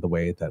along the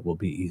way that will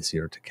be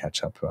easier to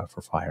catch up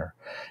for fire,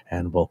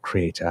 and will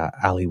create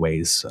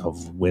alleyways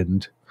of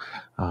wind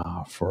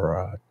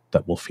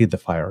that will feed the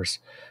fires.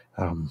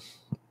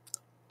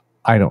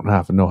 I don't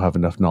have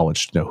enough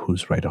knowledge to know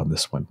who's right on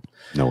this one.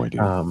 No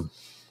idea.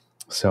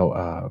 So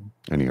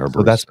any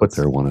arborists out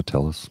there want to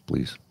tell us,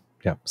 please?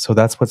 Yeah, so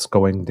that's what's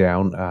going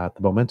down at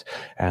the moment,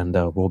 and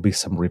will be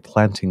some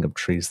replanting of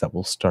trees that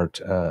will start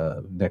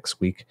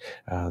next week.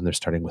 They're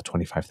starting with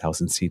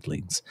 25,000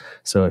 seedlings.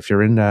 So if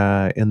you're in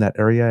that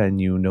area and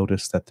you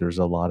notice that there's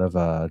a lot of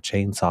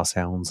chainsaw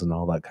sounds and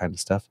all that kind of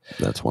stuff,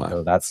 that's why.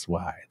 So that's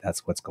why.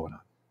 That's what's going on.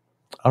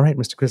 All right,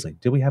 Mr. Grizzly,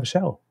 do we have a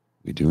show?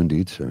 We do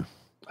indeed, sir.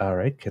 All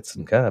right, kits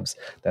and cubs.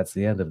 That's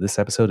the end of this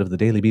episode of the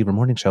Daily Beaver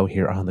Morning Show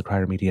here on the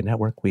Crier Media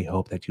Network. We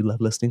hope that you love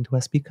listening to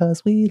us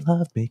because we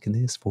love making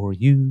this for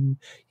you.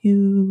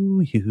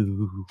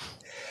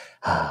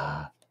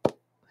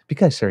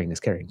 Because sharing is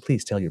caring,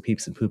 please tell your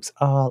peeps and poops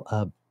all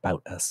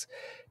about us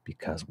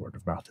because word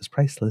of mouth is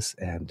priceless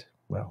and,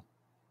 well,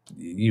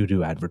 you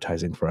do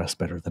advertising for us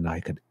better than I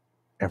could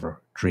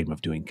ever dream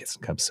of doing, Kits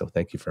and Cubs. So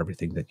thank you for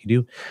everything that you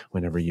do.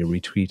 Whenever you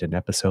retweet an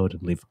episode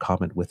and leave a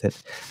comment with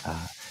it,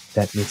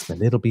 that makes my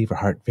little beaver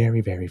heart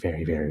very, very,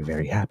 very, very,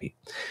 very happy.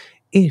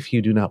 If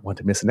you do not want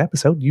to miss an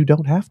episode, you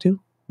don't have to.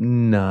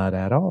 Not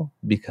at all,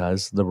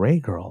 because the Ray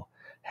Girl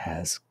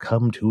has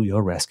come to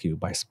your rescue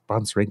by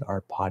sponsoring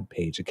our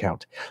Podpage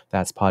account.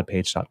 That's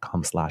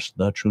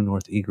podpage.com/the True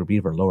North Eager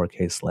Beaver,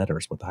 lowercase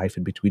letters with a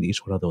hyphen between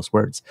each one of those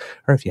words.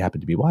 Or if you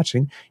happen to be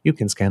watching, you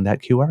can scan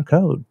that QR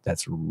code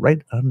that's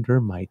right under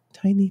my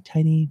tiny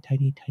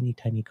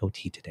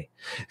goatee today.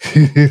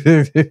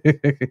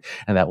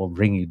 And that will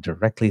bring you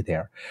directly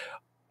there.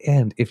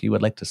 And if you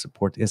would like to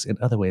support us in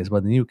other ways, well,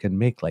 then you can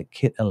make like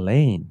Kit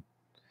Elaine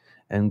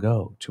and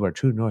go to our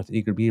True North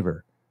Eager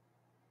Beaver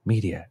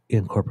Media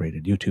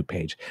Incorporated YouTube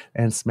page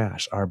and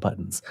smash our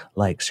buttons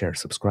like, share,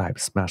 subscribe,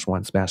 smash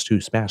 1, smash 2,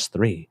 smash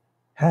 3.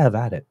 Have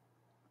at it.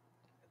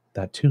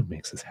 That too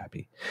makes us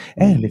happy.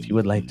 And if you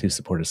would like to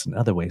support us in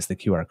other ways, the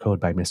QR code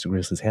by Mr.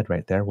 Grizzly's head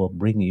right there will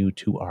bring you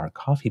to our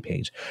coffee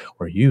page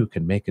where you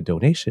can make a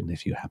donation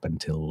if you happen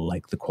to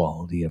like the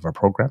quality of our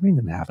programming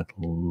and have a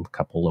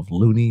couple of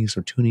loonies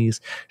or toonies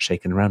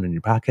shaking around in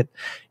your pocket.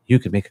 You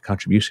can make a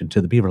contribution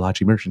to the Beaver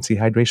Lodge Emergency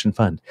Hydration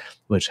Fund,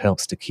 which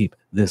helps to keep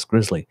this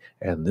grizzly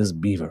and this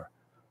beaver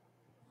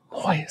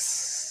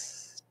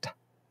moist.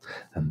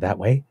 And that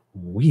way,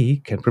 we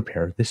can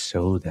prepare the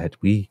show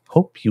that we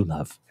hope you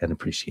love and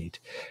appreciate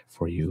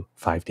for you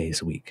 5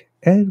 days a week.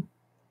 And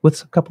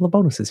with a couple of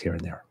bonuses here and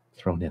there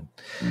thrown in.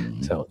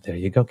 So there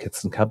you go,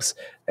 Kits and Cubs.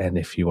 And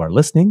if you are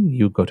listening,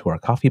 you go to our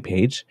coffee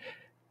page,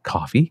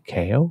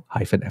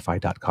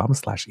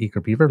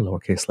 ko-fi.com/eagerbeaver,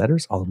 lowercase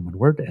letters, all in one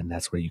word. And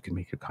that's where you can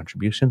make your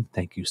contribution.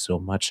 Thank you so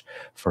much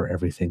for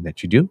everything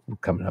that you do. We're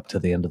coming up to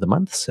the end of the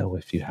month. So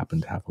if you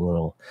happen to have a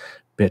little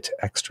bit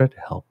extra to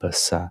help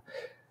us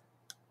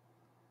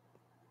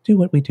do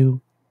what we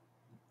do,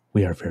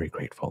 we are very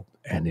grateful.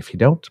 And if you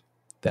don't,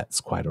 that's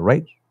quite all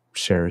right.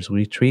 Shares,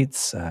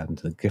 retweets, and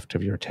the gift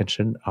of your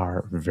attention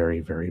are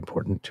very, very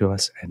important to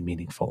us and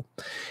meaningful.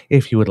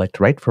 If you would like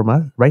to write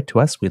to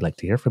us, we'd like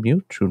to hear from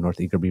you,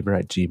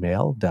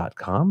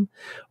 truenortheagerbeaver@gmail.com,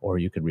 or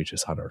you can reach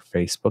us on our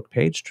Facebook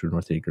page, True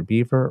North Eager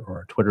Beaver, or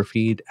our Twitter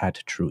feed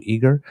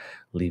 @TrueEager.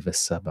 Leave us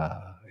some,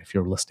 if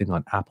you're listening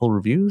on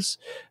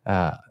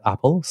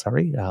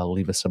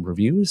leave us some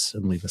reviews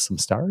and leave us some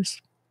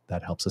stars.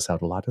 That helps us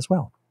out a lot as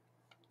well.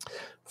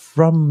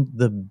 From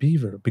the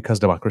Beaver, because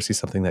democracy is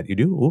something that you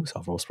do. Oops, I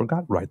almost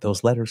forgot. Write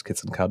those letters,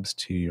 Kits and Cubs,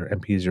 to your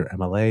MPs, your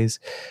MLAs.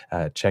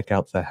 Check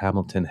out the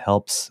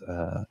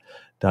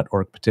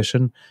HamiltonHelps.org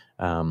petition.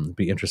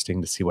 Be interesting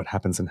to see what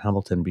happens in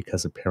Hamilton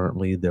because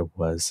apparently there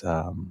was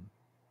an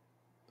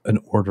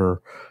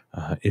order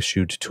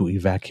issued to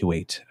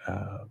evacuate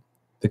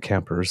the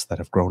campers that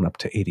have grown up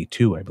to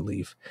 82, I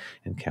believe,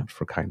 in Camp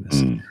for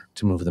Kindness,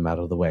 to move them out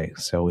of the way.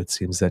 So it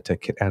seems that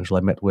Kit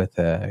Angela met with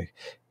not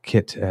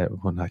Kit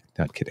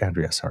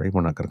Andrea, sorry.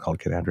 We're not going to call her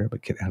Kit Andrea,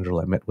 but Kit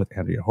Angela met with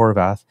Andrea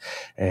Horvath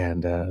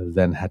and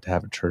then had to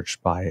have a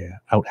church buy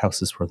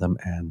outhouses for them,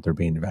 and they're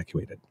being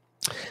evacuated.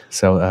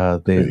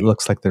 So it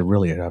looks like they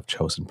really have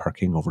chosen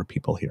parking over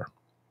people here.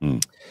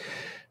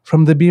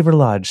 From the Beaver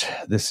Lodge,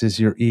 this is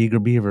your eager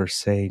beaver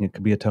saying it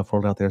could be a tough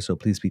world out there, so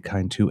please be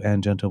kind to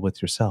and gentle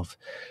with yourself.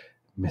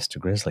 Mr.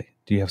 Grizzly,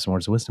 do you have some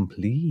words of wisdom,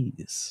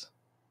 please?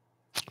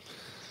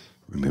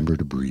 Remember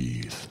to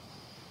breathe.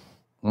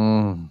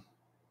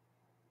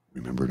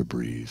 Remember to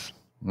breathe.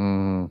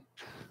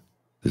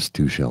 This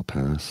too shall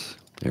pass.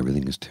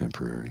 Everything is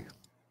temporary.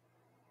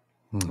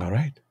 All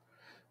right.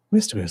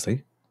 Mr.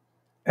 Grizzly,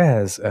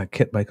 as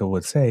Kit Michael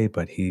would say,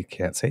 but he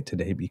can't say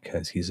today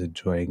because he's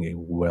enjoying a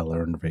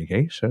well-earned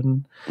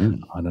vacation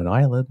on an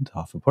island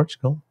off of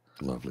Portugal.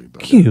 Lovely.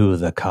 Buddy. Cue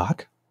the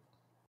cock.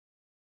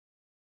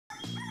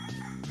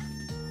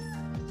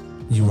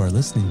 You are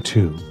listening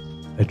to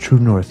a True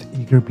North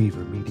Eager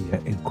Beaver Media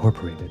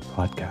Incorporated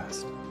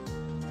podcast.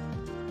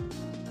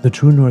 The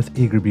True North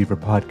Eager Beaver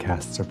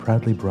podcasts are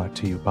proudly brought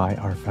to you by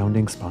our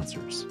founding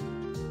sponsors,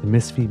 the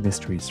Misfit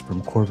Mysteries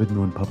from Corvid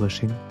Moon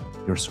Publishing,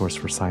 your source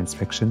for science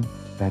fiction,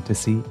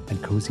 fantasy,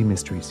 and cozy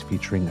mysteries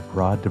featuring a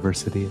broad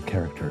diversity of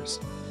characters.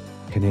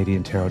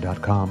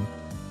 CanadianTarot.com,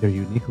 their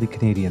uniquely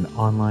Canadian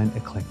online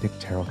eclectic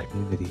tarot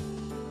community,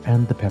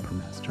 and The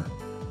Peppermaster,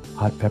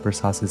 hot pepper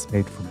sauces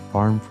made from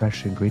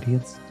farm-fresh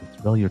ingredients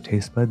to thrill your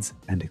taste buds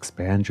and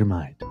expand your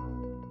mind.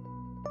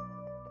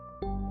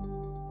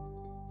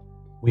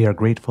 We are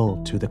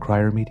grateful to the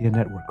Crier Media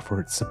Network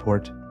for its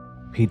support,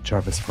 Pete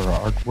Jarvis for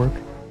our artwork,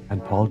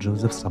 and Paul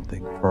Joseph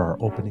Something for our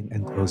opening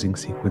and closing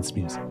sequence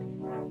music.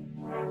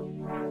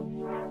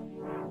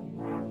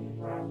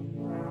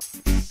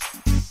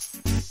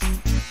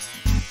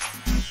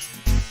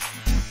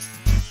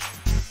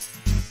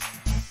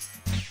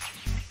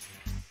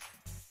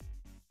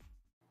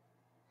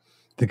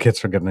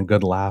 kids are getting a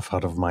good laugh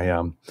out of my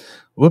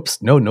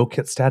whoops, no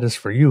kit status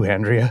for you,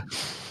 Andrea.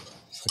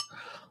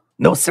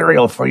 No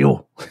cereal for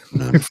you.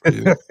 None for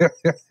you.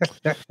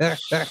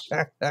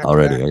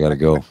 Alrighty, I gotta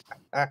go.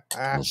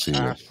 I'll see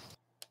you.